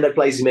 and Hendo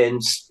plays him in,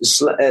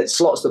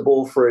 slots the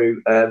ball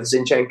through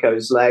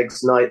Zinchenko's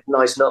legs,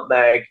 nice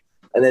nutmeg,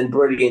 and then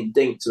brilliant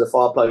dink to the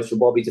far post for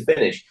Bobby to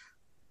finish.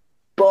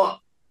 But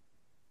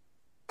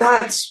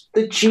That's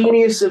the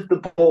genius of the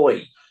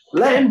boy.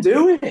 Let him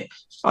do it.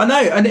 I know.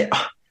 And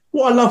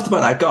what I loved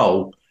about that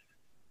goal,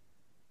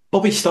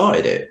 Bobby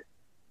started it.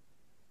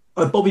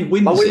 Bobby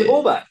wins by winning it the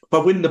ball back. By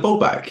winning the ball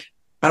back.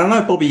 And I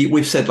know Bobby,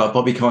 we've said like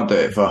Bobby can't do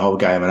it for a whole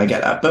game, and I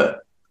get that, but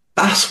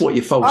that's what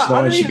your false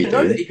nine should be doing. I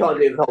don't know that he can't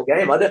do it for the whole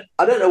game. I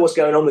don't know what's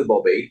going on with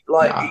Bobby.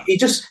 Like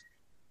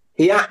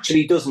he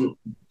actually doesn't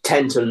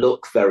tend to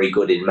look very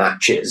good in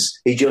matches.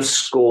 He just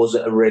scores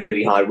at a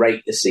really high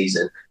rate this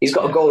season. He's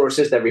got a goal or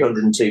assist every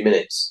 102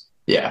 minutes.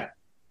 Yeah.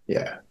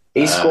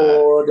 He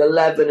scored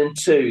 11 and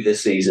 2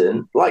 this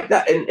season, like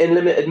that in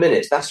limited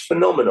minutes. That's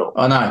phenomenal.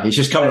 I know. He's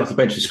just coming off the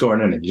bench and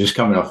scoring, isn't he? He's just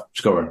coming off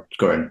scoring.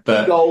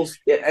 But goals,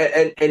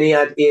 and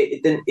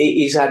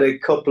he's had a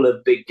couple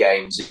of big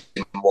games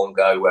in one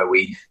go where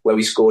we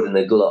scored in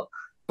the glut.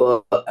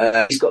 But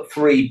he's got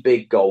 3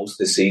 big goals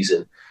this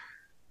season.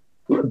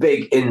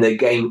 Big in the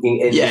game,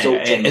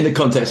 in the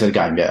context of the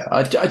game. Yeah,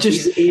 I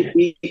just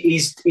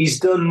he's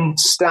done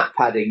stat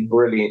padding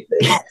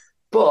brilliantly,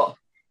 but.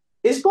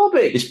 It's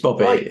Bobby.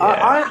 Like,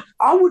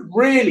 I would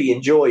really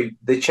enjoy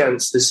the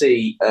chance to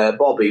see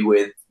Bobby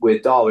with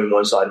Darwin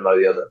one side and Mo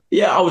the other.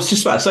 Yeah, I was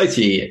just about to say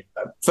to you,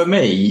 for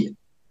me,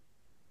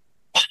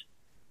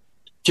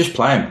 just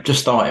play him,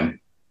 just start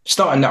him.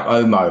 Starting that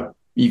Omo,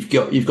 you've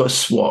got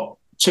what,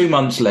 2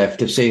 months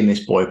left of seeing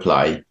this boy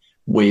play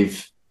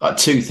with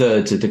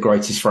 2/3 of the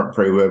greatest front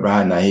three we've ever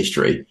had in our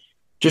history.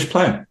 Just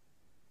play him.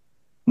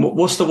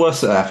 What's the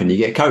worst that happened? You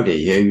get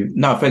Cody, who,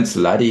 no offence to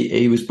the lad,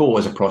 he was bought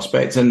as a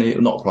prospect,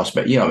 and not a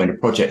prospect, a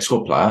project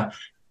squad player,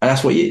 and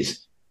that's what he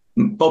is.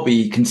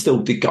 Bobby can still,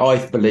 I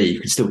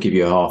believe, can still give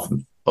you a half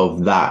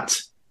of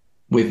that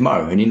with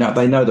Mo, and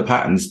they know the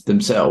patterns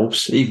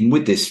themselves. Even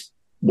with this,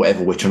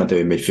 whatever we're trying to do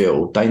in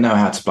midfield, they know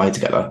how to play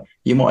together.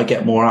 You might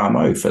get more out of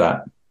Mo for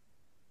that.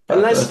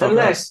 Unless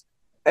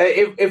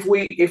if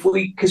we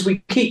because we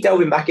keep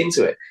delving back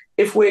into it.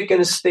 If we're going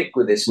to stick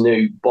with this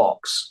new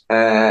box,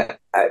 I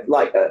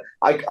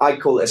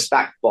call it a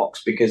stacked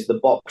box because the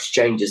box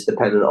changes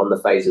dependent on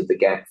the phase of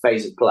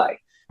play.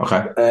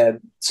 Okay.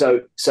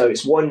 So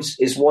it's one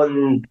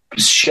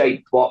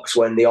shaped box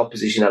when the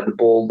opposition have the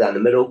ball down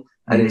the middle,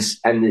 and it's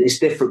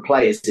different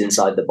players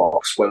inside the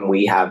box when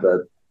we have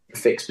a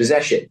fixed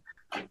possession,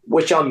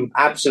 which I'm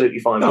absolutely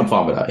fine with. I'm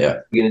fine with that.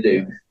 Yeah. You're going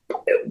to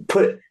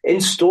do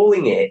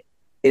installing it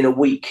in a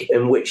week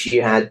in which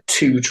you had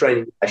 2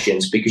 training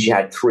sessions because you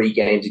had 3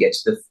 games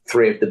against the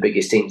 3 of the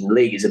biggest teams in the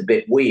league is a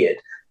bit weird.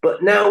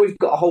 But now we've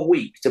got a whole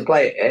week to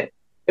play it.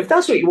 If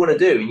that's what you want to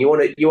do, and you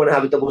want to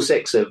have a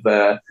 6-6 of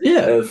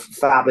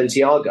Fab and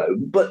Thiago,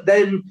 but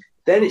then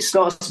it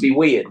starts to be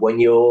weird when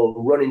you're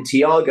running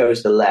Thiago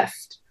as the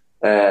left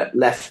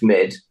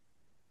mid.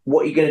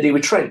 What are you going to do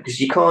with Trent?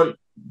 Because you can't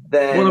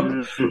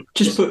then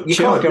just put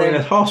Thiago in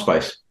a half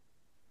space.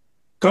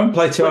 Go and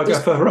play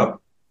Thiago further up.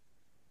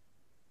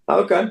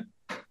 Okay.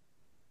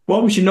 Why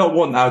would you not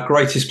want our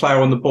greatest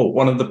player on the ball,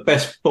 one of the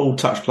best ball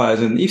touch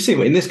players? And you've seen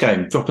what in this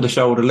game, drop of the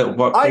shoulder, little.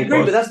 I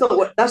agree, but that's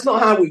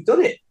not how we've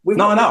done it.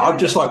 I'm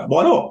just like,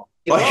 why not?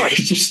 Like,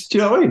 just, do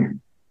you know what I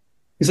mean?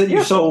 Because then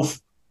you solve.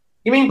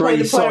 You mean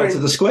 3 sides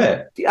of the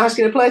square?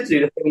 Asking a player to do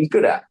the thing he's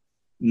good at.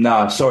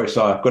 No, sorry,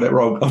 Si, I've got it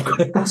wrong.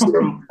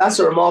 That's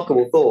a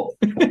remarkable thought.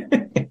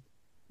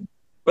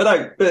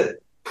 But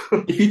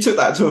if you took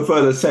that to a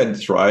further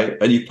sense, right,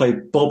 and you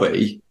played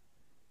Bobby,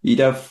 you'd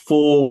have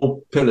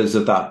 4 pillars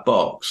of that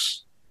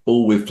box,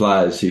 all with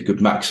players who could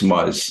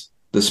maximise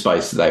the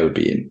space that they would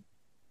be in.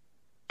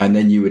 And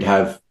then you would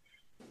have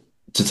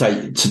to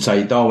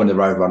take Darwin the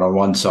road run on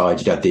one side,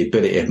 you'd have the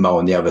ability of Mo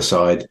on the other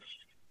side.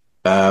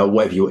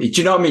 Whatever do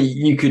you know what I mean?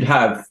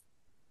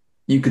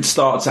 You could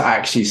start to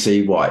actually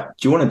see, right,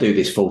 do you want to do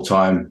this full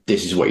time?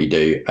 This is what you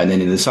do. And then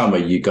in the summer,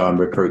 you go and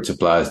recruit to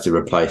players to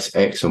replace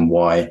X and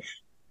Y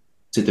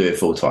to do it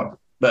full time.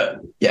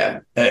 But yeah,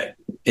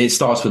 it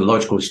starts with a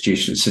logical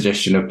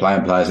suggestion of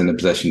playing players in the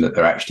position that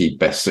they're actually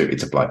best suited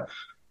to play,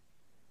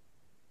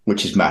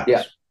 which is mad.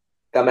 Yeah,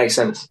 that makes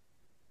sense.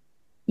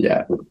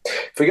 Yeah.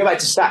 If we go back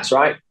to stats,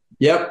 right?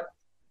 Yep.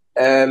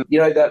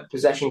 That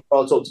possession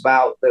Carl talked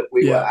about that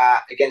we were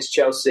at against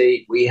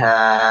Chelsea, we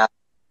had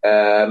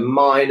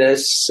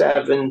minus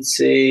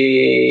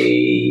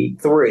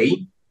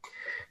 73.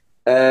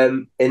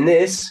 In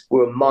this, we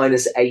were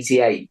minus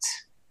 88.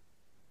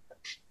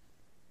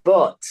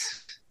 But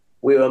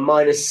we were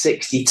minus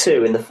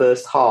 62 in the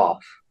first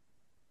half.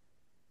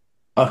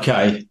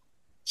 Okay.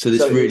 So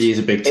this really is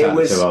a big turn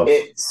to us.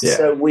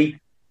 So we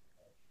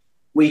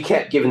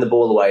kept giving the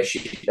ball away a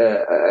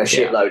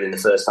shitload in the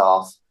first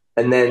half.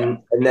 And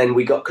then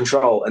we got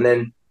control. And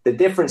then the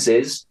difference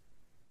is,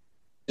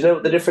 do you know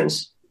what the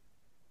difference?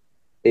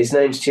 His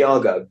name's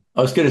Thiago.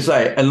 I was going to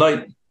say, and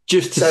so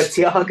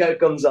Thiago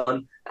comes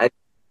on and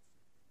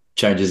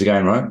changes the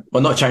game, right?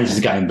 Well, not changes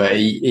the game, but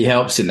he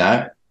helps in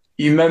that.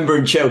 You remember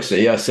in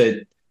Chelsea, I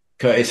said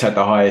Curtis had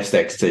the highest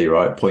XT,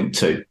 right?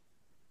 0.2.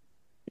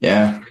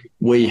 Yeah.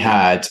 We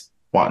had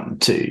 1,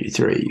 2,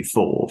 3,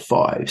 4,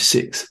 5,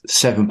 6,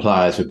 7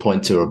 players with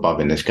 0.2 or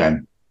above in this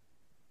game.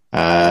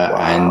 Wow.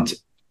 And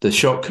the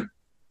shock,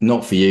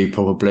 not for you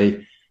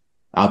probably,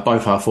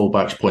 Both our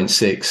fullbacks,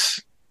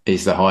 0.6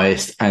 is the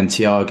highest. And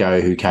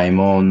Thiago, who came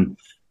on,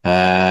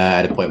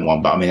 at a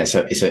 0.1. But I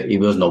mean, he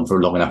wasn't on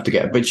for long enough to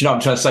get. But you know what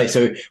I'm trying to say?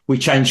 So we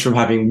changed from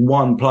having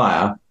one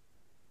player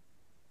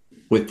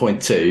with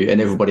 0.2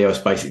 and everybody else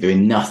basically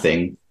doing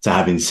nothing to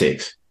having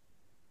 6.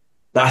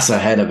 That's a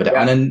hell of a... Yeah.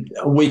 And then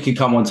we can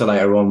come on to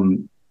later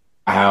on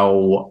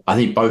how I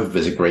think both of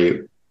us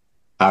agree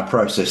our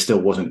process still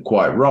wasn't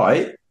quite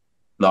right.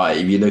 Like,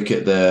 if you look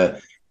at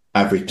the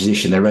average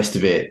position, the rest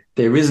of it,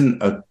 there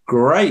isn't a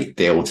great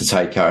deal to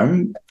take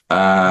home.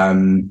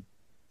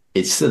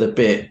 It's still a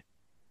bit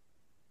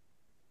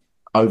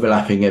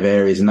overlapping of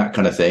areas and that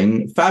kind of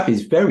thing. Fab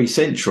is very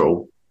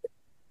central.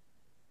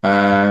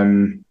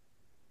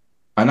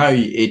 I know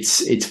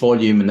it's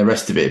volume and the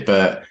rest of it,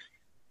 but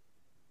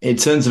in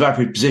terms of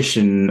average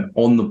position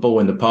on the ball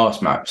in the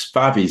pass maps,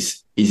 Fab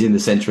is in the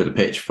centre of the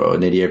pitch for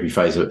nearly every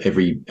phase of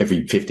every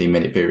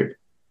 15-minute period.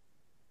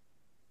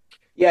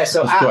 Yeah,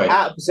 so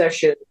out of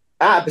possession,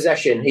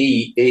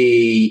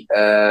 he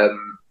Fab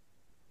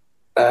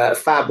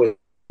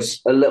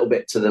was a little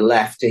bit to the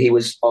left. He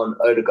was on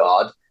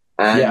Odegaard,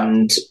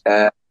 and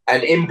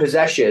in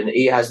possession,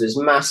 he has this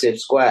massive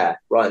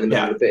square right in the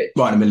middle of the pitch.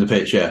 Right in the middle of the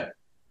pitch, yeah.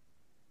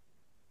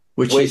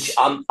 Which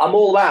I'm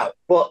all about,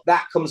 but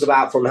that comes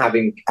about from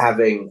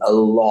having a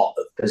lot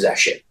of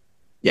possession.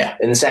 Yeah,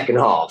 in the second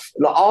half,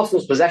 like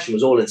Arsenal's possession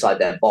was all inside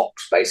their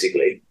box,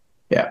 basically.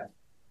 Yeah.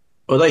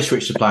 Well, they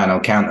switched to playing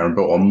on counter and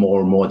brought on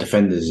more and more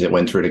defenders as it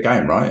went through the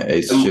game, right?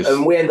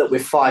 And we end up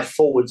with 5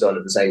 forwards on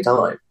at the same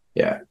time.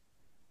 Yeah.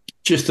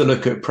 Just to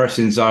look at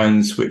pressing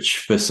zones, which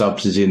for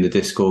subs is in the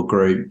Discord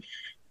group,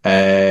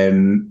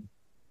 Fab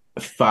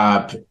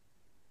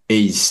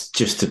is,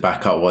 just to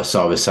back up what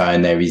I was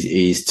saying there,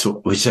 he's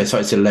to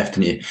the left,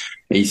 and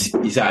he's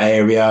that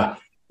area.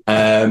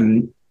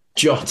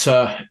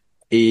 Jota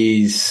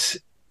is...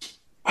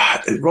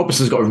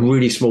 Robertson's got a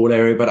really small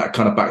area, but that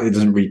kind of back, it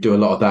doesn't really do a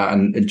lot of that,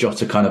 and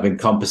Jota kind of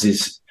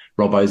encompasses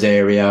Robbo's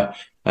area.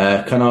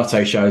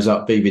 Kanate shows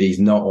up. BBD's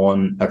not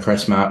on a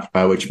press map,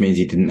 which means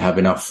he didn't have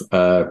enough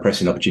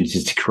pressing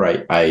opportunities to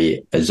create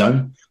a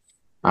zone.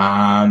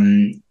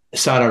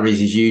 Salah is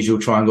his usual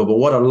triangle, but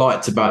what I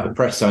liked about the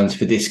press zones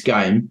for this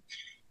game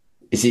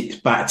is it's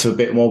back to a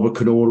bit more of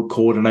a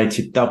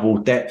coordinated double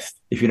depth,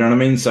 if you know what I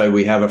mean. So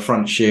we have a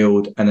front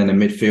shield and then a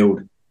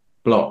midfield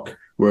block,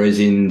 whereas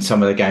in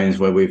some of the games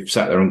where we've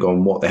sat there and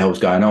gone, what the hell's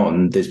going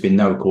on? There's been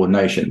no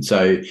coordination.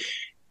 So,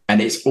 and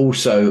it's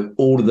also,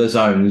 all of the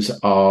zones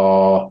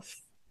are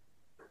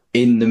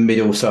in the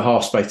middle, so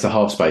half space to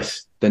half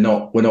space. We're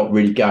not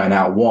really going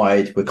out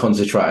wide. We're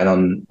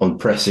concentrating on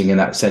pressing in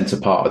that centre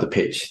part of the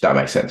pitch. If that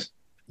makes sense.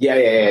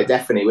 Yeah,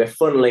 definitely. We're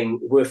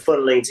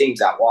funneling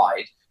teams out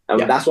wide,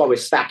 and that's why we're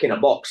stacking a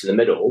box in the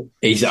middle.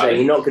 Exactly. So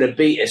you're not going to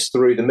beat us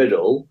through the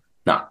middle.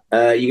 No,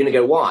 you're going to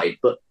go wide,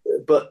 but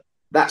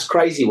that's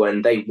crazy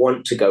when they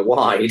want to go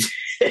wide.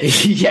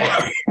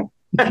 Yeah.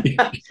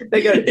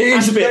 They go, it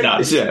is a bit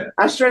nuts, yeah.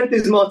 Our strength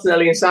is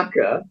Martinelli and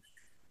Saka,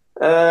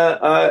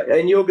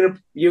 and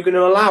you're gonna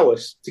allow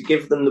us to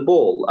give them the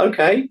ball.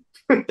 Okay.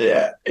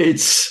 Yeah,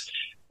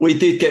 we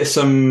did get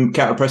some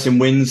counter pressing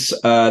wins,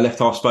 left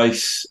half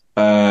space,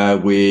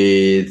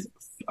 with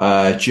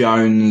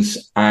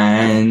Jones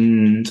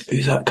and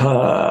who's that?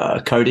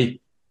 Cody,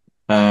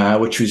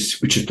 which was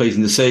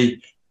pleasing to see.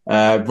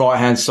 Right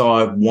hand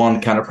side,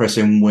 one counter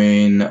pressing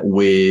win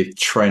with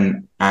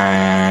Trent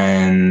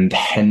and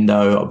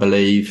Hendo, I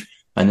believe,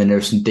 and then there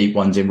are some deep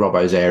ones in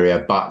Robbo's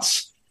area,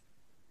 but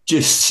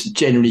just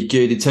generally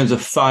good in terms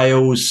of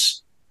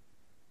fails.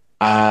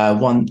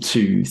 1,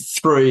 2,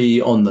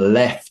 3 on the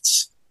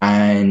left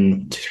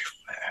and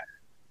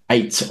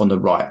 8 on the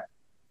right.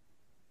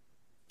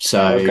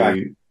 So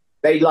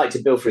they like to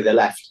build through the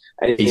left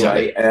anyway.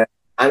 Exactly.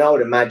 And I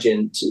would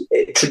imagine,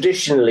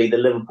 traditionally, the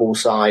Liverpool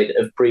side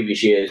of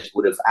previous years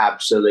would have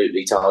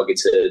absolutely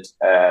targeted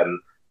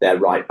their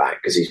right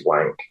back because he's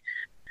wank.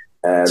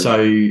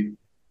 So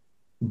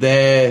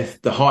the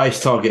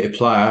highest targeted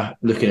player,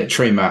 looking at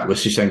Tremat,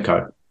 was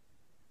Susenko.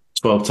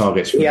 12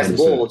 targets. He has the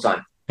ball all the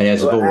time. And he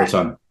has the ball all the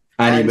time.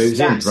 And he moves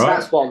in, right?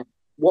 StatsBomb,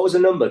 what was the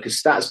number?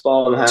 Because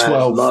StatsBomb has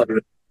 12.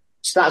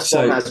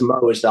 StatsBomb has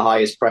Mo as the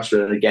highest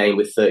presser in the game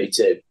with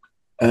 32.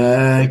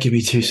 Give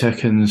me 2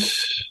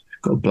 seconds.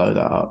 Got to blow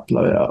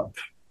it up.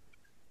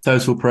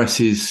 Total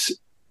presses,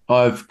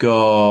 I've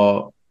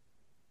got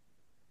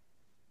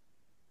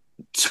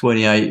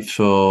 28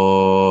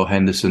 for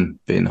Henderson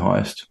being the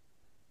highest.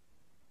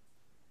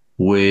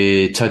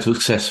 With total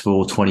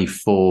successful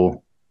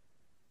 24.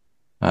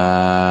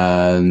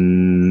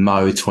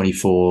 Mo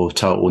 24,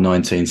 total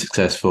 19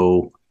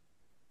 successful.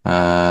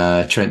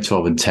 Trent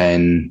 12 and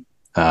 10.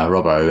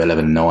 Robbo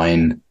 11 and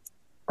 9.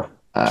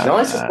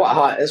 Nice, that's quite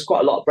high. That's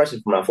quite a lot of pressure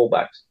from our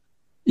fullbacks.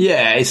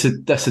 Yeah,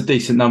 that's a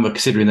decent number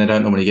considering they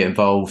don't normally get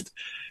involved.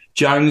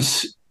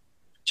 Jones,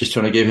 just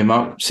trying to give him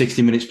up.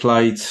 60 minutes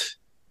played,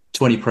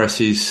 20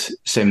 presses,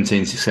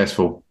 17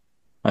 successful.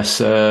 That's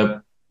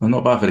not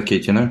bad for the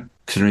kid,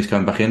 considering he's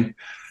coming back in.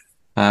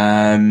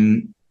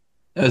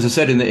 As I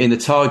said, in the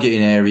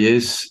targeting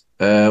areas,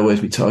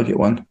 where's my target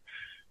one?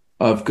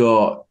 I've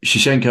got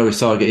Shevchenko was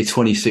targeted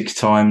 26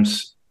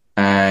 times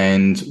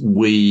and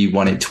we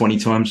won it 20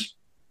 times.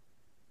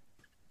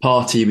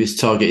 Partey was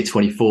targeted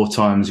 24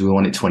 times. We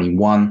won it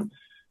 21.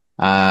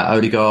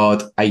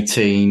 Odegaard,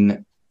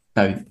 18.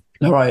 No,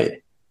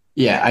 right.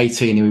 Yeah,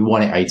 18 and we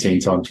won it 18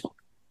 times.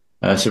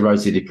 So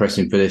relatively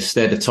depressing for this.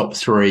 They're the top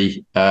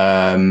three.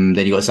 Then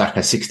you got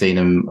Xhaka 16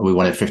 and we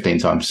won it 15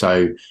 times.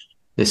 So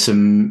there's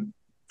some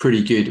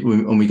pretty good.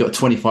 And we got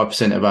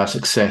 25% of our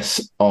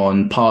success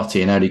on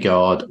Partey and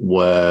Odegaard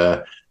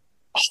were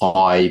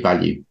high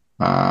value.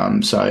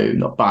 So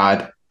not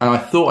bad. And I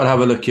thought I'd have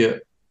a look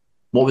at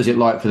what was it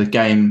like for the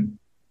game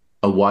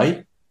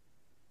away,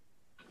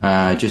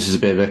 just as a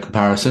bit of a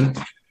comparison.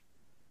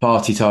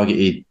 Partey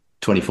targeted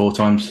 24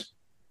 times.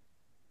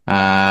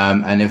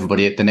 And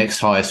everybody at the next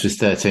highest was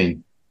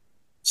 13.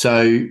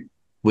 So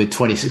with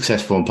 20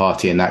 successful on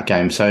Partey in that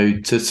game. So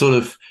to sort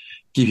of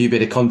give you a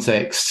bit of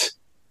context,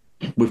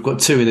 we've got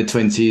 2 in the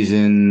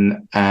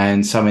 20s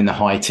and some in the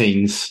high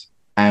teens,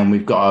 and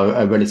we've got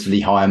a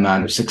relatively high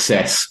amount of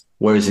success.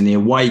 Whereas in the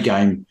away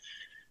game,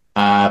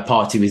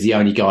 Partey was the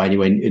only guy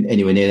anywhere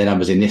near the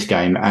numbers in this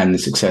game, and the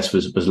success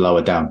was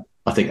lower down.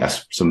 I think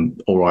that's some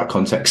all right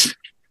context.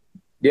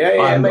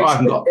 Yeah, it makes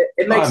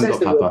sense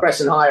that we're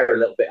pressing higher, a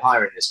little bit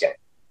higher in this game.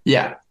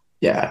 Yeah.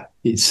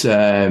 It's.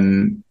 I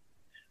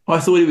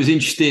thought it was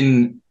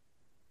interesting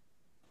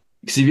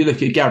because if you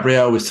look at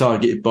Gabriel, was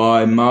targeted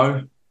by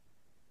Mo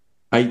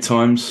 8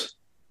 times,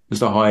 was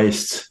the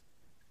highest.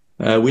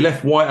 We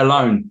left White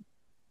alone,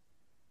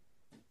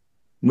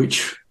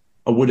 which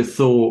I would have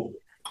thought.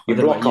 You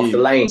block off the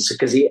lanes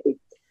because he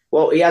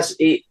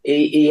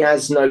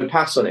has no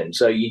pass on him,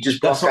 so you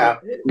just block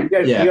out. You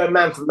go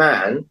man for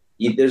man.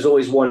 There's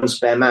always one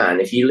spare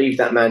man. If you leave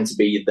that man to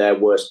be their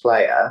worst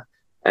player,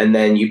 and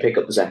then you pick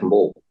up the second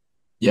ball.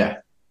 Yeah.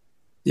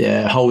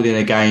 Holding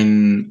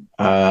again,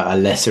 a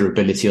lesser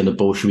ability on the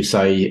ball, should we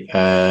say?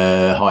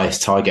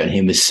 Highest target on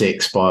him was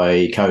 6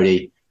 by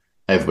Cody.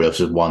 Everybody else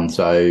was 1.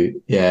 So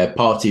yeah,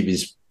 Partey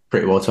was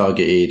pretty well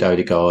targeted.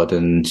 Odegaard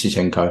and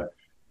Shevchenko.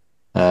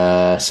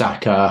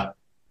 Saka,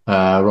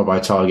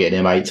 Robbo targeted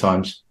him 8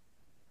 times.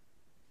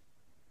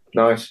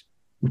 Nice,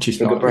 which is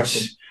good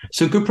pressing.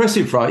 So good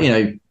pressing for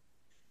And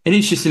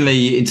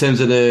interestingly, in terms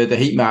of the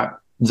heat map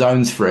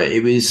zones for it,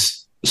 it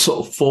was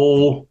sort of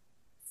four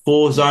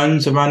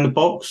zones around the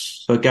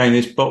box. So again,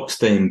 this box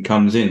theme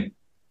comes in.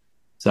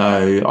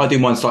 So I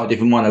do one slightly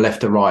different, one a left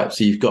to right.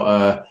 So you've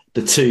got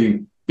the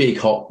 2 big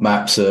hot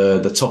maps,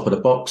 the top of the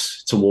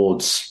box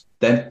towards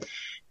them.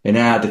 In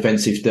our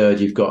defensive third,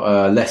 you've got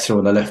a lesser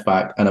on the left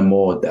back and a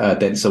more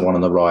denser one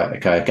on the right.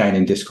 Okay, again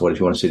in Discord if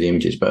you want to see the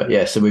images. But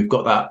yeah, so we've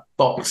got that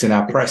box in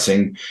our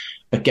pressing,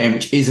 again,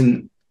 which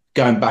isn't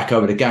going back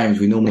over the games.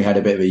 We normally had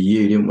a bit of a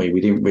U, didn't we?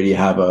 We didn't really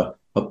have a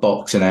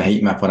box in our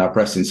heat map on our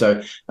pressing.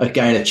 So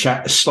again, a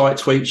slight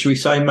tweak, should we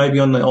say, maybe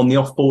on the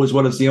off ball as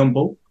well as the on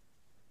ball?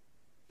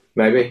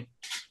 Maybe.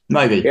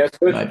 Yeah,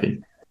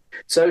 maybe.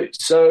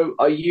 So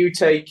are you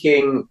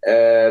taking...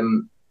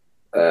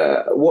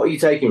 what are you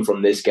taking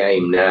from this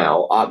game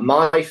now?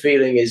 My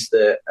feeling is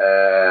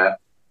that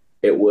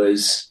it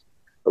was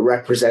a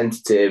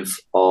representative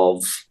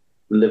of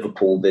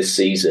Liverpool this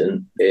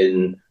season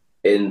in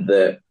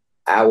that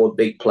our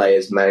big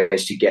players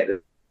managed to get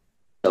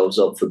themselves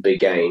up for big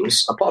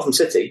games, apart from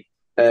City,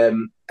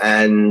 and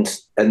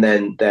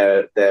then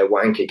their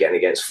wank again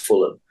against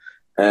Fulham,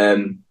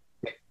 and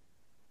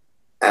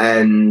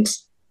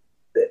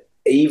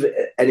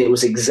it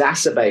was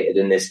exacerbated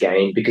in this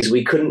game because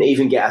we couldn't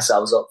even get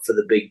ourselves up for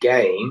the big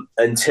game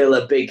until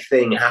a big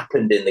thing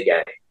happened in the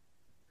game.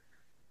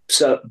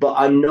 So, but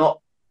I'm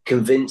not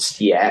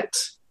convinced yet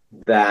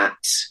that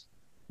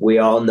we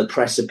are on the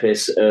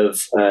precipice of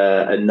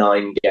a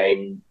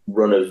 9-game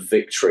run of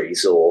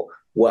victories, or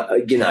what? I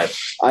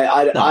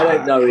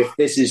don't know if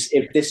this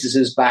is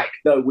as back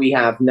that we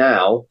have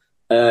now.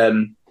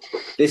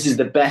 This is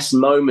the best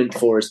moment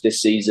for us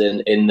this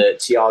season in that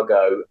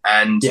Thiago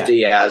and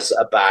Diaz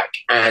are back,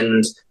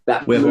 and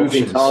that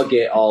moving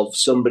target of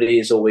somebody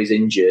is always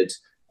injured.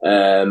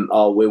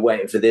 We're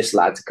waiting for this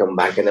lad to come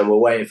back, and then we're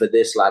waiting for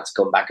this lad to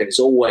come back, and it's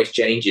always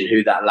changing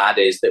who that lad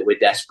is that we're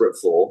desperate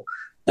for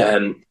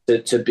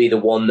to be the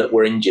one that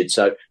we're injured.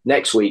 So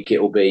next week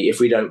it will be, if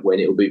we don't win,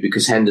 it will be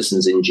because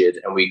Henderson's injured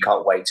and we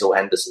can't wait till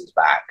Henderson's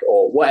back,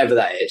 or whatever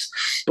that is.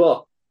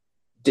 But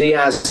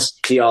Diaz,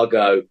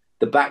 Thiago,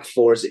 the back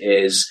four as it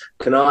is,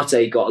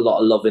 Konate got a lot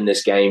of love in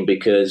this game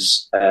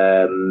because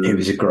he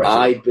was aggressive.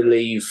 I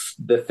believe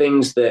the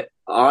things that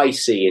I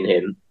see in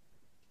him,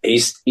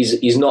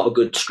 he's not a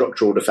good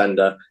structural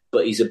defender,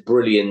 but he's a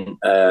brilliant.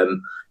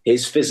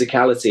 His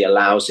physicality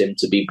allows him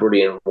to be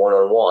brilliant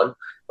one-on-one,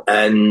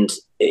 and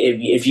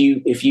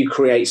if you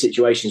create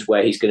situations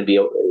where he's going to be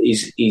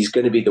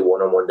the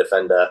one-on-one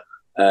defender,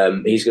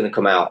 he's going to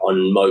come out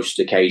on most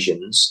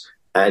occasions.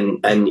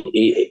 And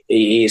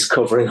he is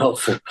covering up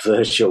for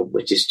Virgil,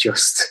 which is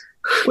just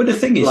the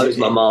thing blows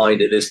my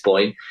mind at this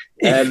point.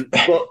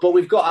 But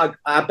we've got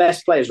our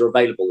best players are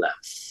available now.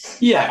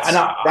 Yeah, and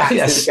I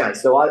think that's the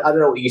chance. So I don't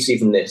know what you see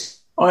from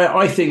this.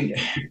 I think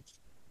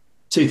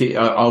two things.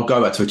 I'll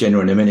go back to a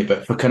general in a minute,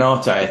 but for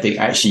Konate, I think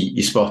actually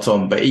you're spot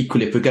on. But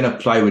equally, if we're going to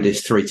play with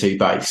this 3-2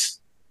 base,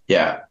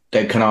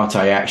 then Konate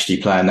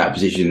actually playing that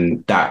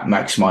position that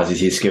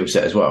maximises his skill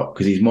set as well,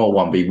 because he's more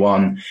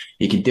 1v1.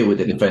 He can deal with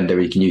the defender.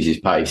 He can use his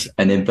pace.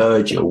 And then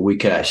Virgil, we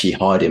could actually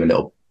hide him a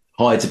little.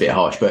 Hide's a bit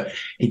harsh, but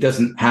he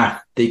doesn't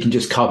have. He can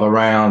just cover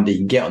around. He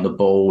can get on the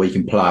ball. He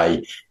can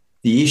play.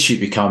 The issue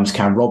becomes,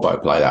 can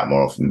Robbo play that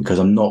more often? Because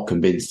I'm not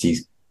convinced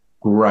he's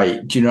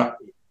great. Do you know?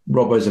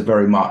 Robbo's a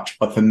very much,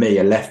 for me,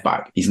 a left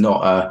back. He's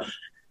not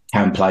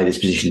can play this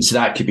position. So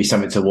that could be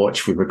something to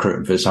watch with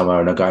recruiting for the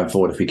summer and going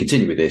forward if we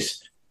continue with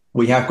this.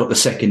 We have got the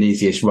second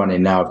easiest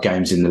running now of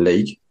games in the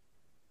league.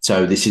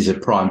 So this is a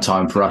prime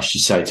time for us, you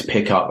say, to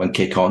pick up and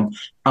kick on.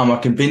 Am I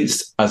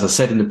convinced? As I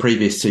said in the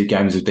previous 2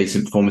 games of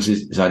decent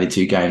performances, it's only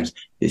 2 games.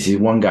 This is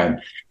 1 game.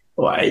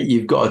 Well,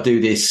 you've got to do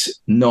this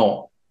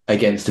not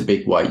against a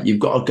big weight. You've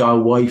got to go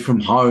away from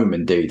home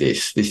and do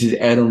this. This is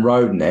Ellen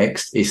Road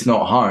next. It's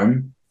not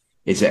home.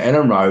 It's at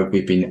Ellen Road.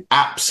 We've been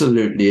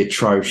absolutely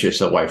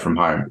atrocious away from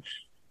home.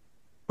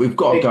 We've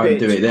got to go and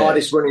do it there.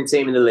 Hardest running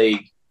team in the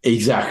league.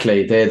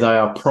 Exactly. They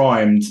are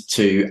primed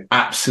to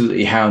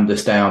absolutely hound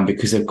us down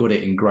because they've got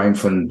it ingrained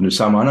from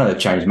some. I know they've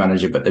changed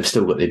manager, but they've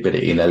still got the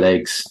ability in their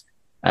legs.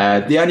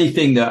 The only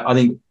thing that I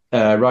think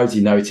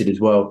Rosie noted as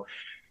well,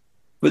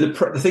 but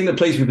the thing that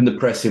pleased me from the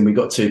pressing, we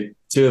got two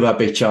of our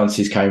big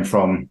chances came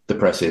from the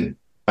pressing.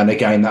 And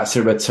again, that's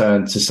a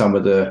return to some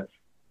of the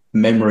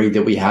memory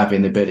that we have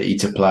in the ability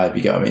to play, if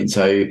you get what I mean.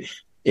 So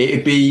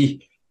it'd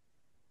be...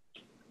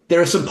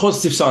 There are some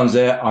positive signs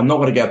there. I'm not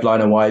going to get blown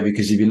away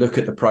because if you look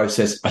at the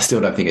process, I still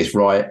don't think it's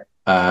right.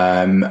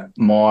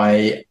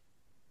 My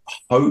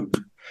hope,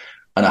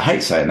 and I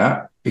hate saying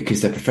that because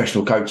they're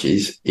professional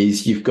coaches,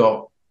 is you've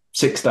got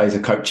 6 days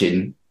of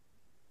coaching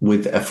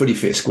with a fully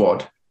fit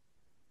squad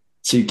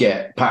to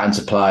get patterns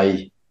of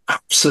play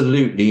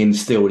absolutely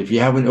instilled. If you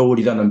haven't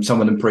already done them,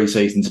 some of them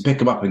pre-season, to pick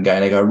them up and go,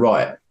 and they go,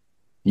 right,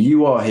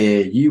 you are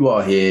here, you know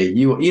what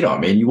I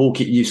mean? You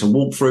do some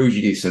walkthroughs,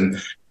 you do some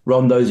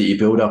rondos that you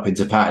build up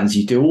into patterns,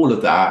 you do all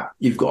of that.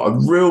 You've got a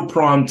real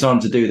prime time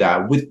to do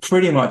that with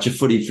pretty much a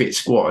fully fit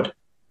squad.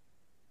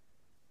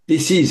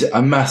 This is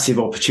a massive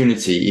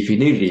opportunity, if you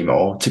need any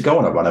more, to go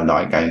on a run of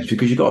 9 games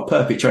because you've got a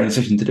perfect training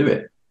session to do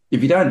it.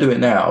 If you don't do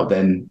it now,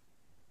 then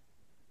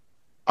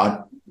I'd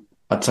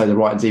say the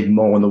writing's even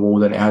more on the wall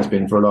than it has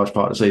been for a large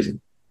part of the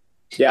season.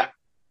 Yeah.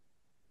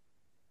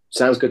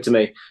 Sounds good to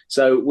me.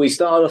 So we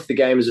started off the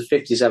game as a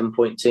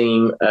 57-point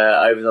team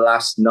over the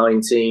last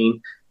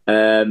 19.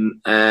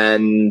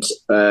 And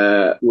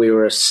we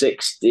were a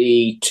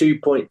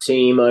 62-point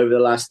team over the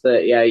last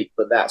 38,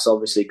 but that's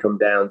obviously come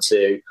down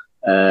to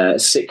a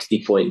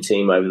 60-point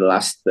team over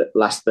the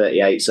last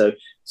 38. So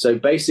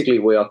basically,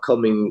 we are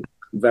coming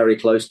very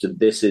close to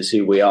this is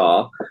who we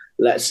are.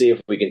 Let's see if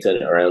we can turn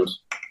it around.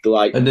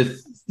 And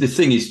the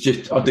thing is,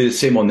 just I'll do the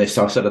sim on this.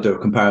 I said I'll do a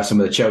comparison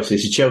with the Chelsea.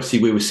 So Chelsea,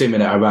 we were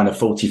simming at around a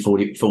 40 to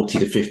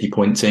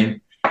 50-point team.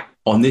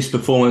 On this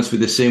performance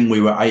with the sim, we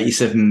were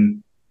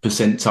 87%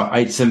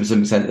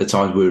 of the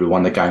times we would have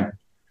won the game.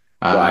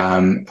 Right.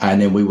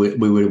 And then we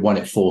would have won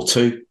it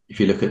 4-2 if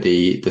you look at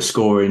the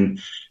scoring.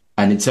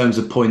 And in terms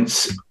of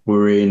points,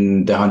 we're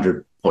in the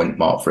 100-point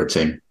mark for a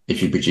team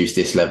if you produce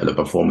this level of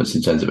performance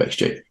in terms of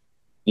XG.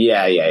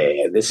 Yeah.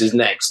 This is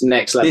next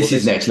level. This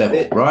is next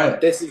level, right?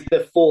 This is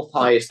the 4th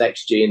highest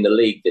XG in the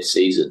league this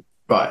season.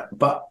 Right,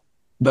 but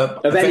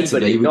of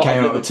effectively, anybody, we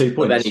came out with 2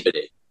 points. Of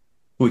anybody.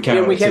 We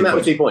came out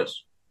with 2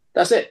 points.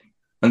 That's it.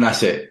 And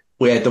that's it.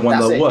 We had the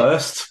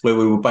worst, where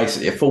we were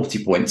basically a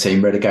 40-point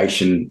team,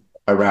 relegation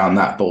around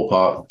that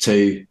ballpark,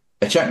 to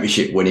a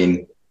championship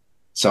winning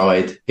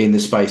side in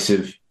the space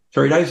of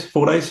 4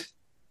 days.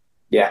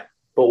 Yeah.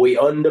 But we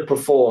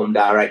underperformed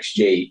our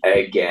XG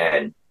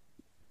again.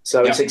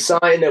 So It's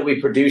exciting that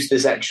we produced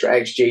this extra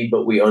XG,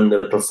 but we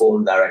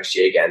underperformed our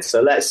XG again.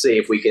 So let's see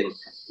if we can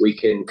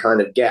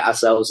kind of get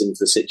ourselves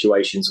into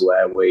situations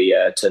where we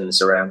turn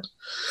this around.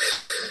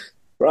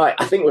 Right,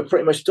 I think we're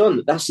pretty much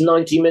done. That's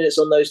 90 minutes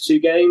on those 2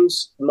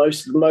 games.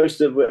 Most of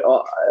it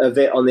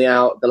on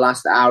the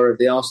last hour of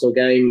the Arsenal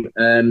game,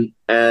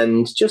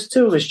 and just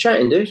 2 of us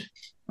chatting, dude.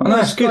 Oh,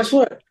 that's good. Nice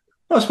work.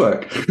 Nice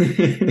work.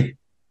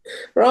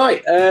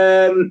 Right,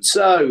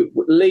 so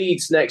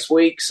Leeds next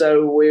week.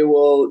 So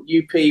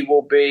UP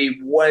will be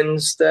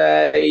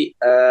Wednesday.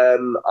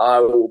 I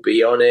will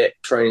be on it.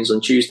 Training's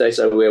on Tuesday,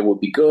 so we will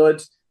be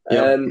good.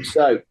 Yep.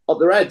 So up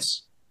the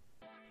Reds.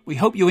 We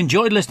hope you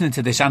enjoyed listening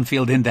to this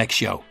Anfield Index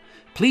show.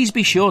 Please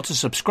be sure to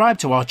subscribe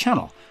to our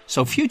channel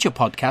so future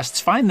podcasts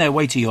find their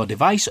way to your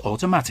device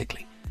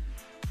automatically.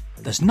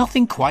 There's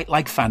nothing quite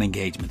like fan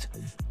engagement,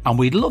 and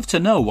we'd love to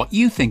know what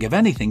you think of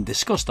anything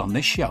discussed on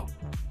this show.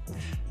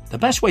 The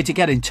best way to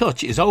get in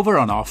touch is over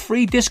on our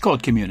free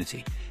Discord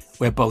community,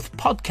 where both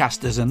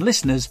podcasters and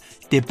listeners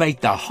debate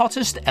the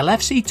hottest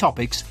LFC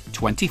topics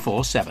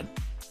 24/7.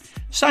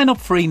 Sign up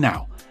free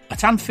now at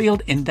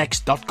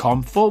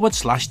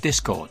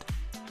AnfieldIndex.com/Discord.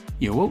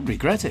 You won't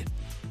regret it.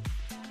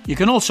 You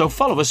can also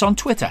follow us on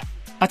Twitter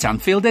at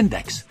Anfield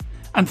Index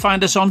and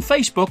find us on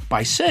Facebook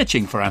by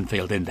searching for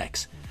Anfield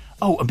Index.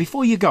 Oh, and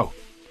before you go,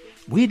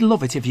 we'd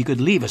love it if you could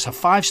leave us a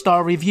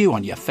 5-star review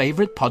on your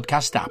favourite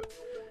podcast app.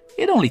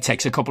 It only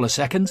takes a couple of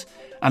seconds,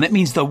 and it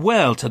means the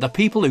world to the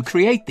people who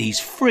create these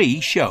free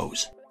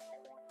shows.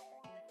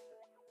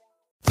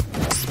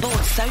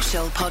 Sports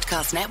Social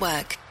Podcast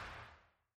Network.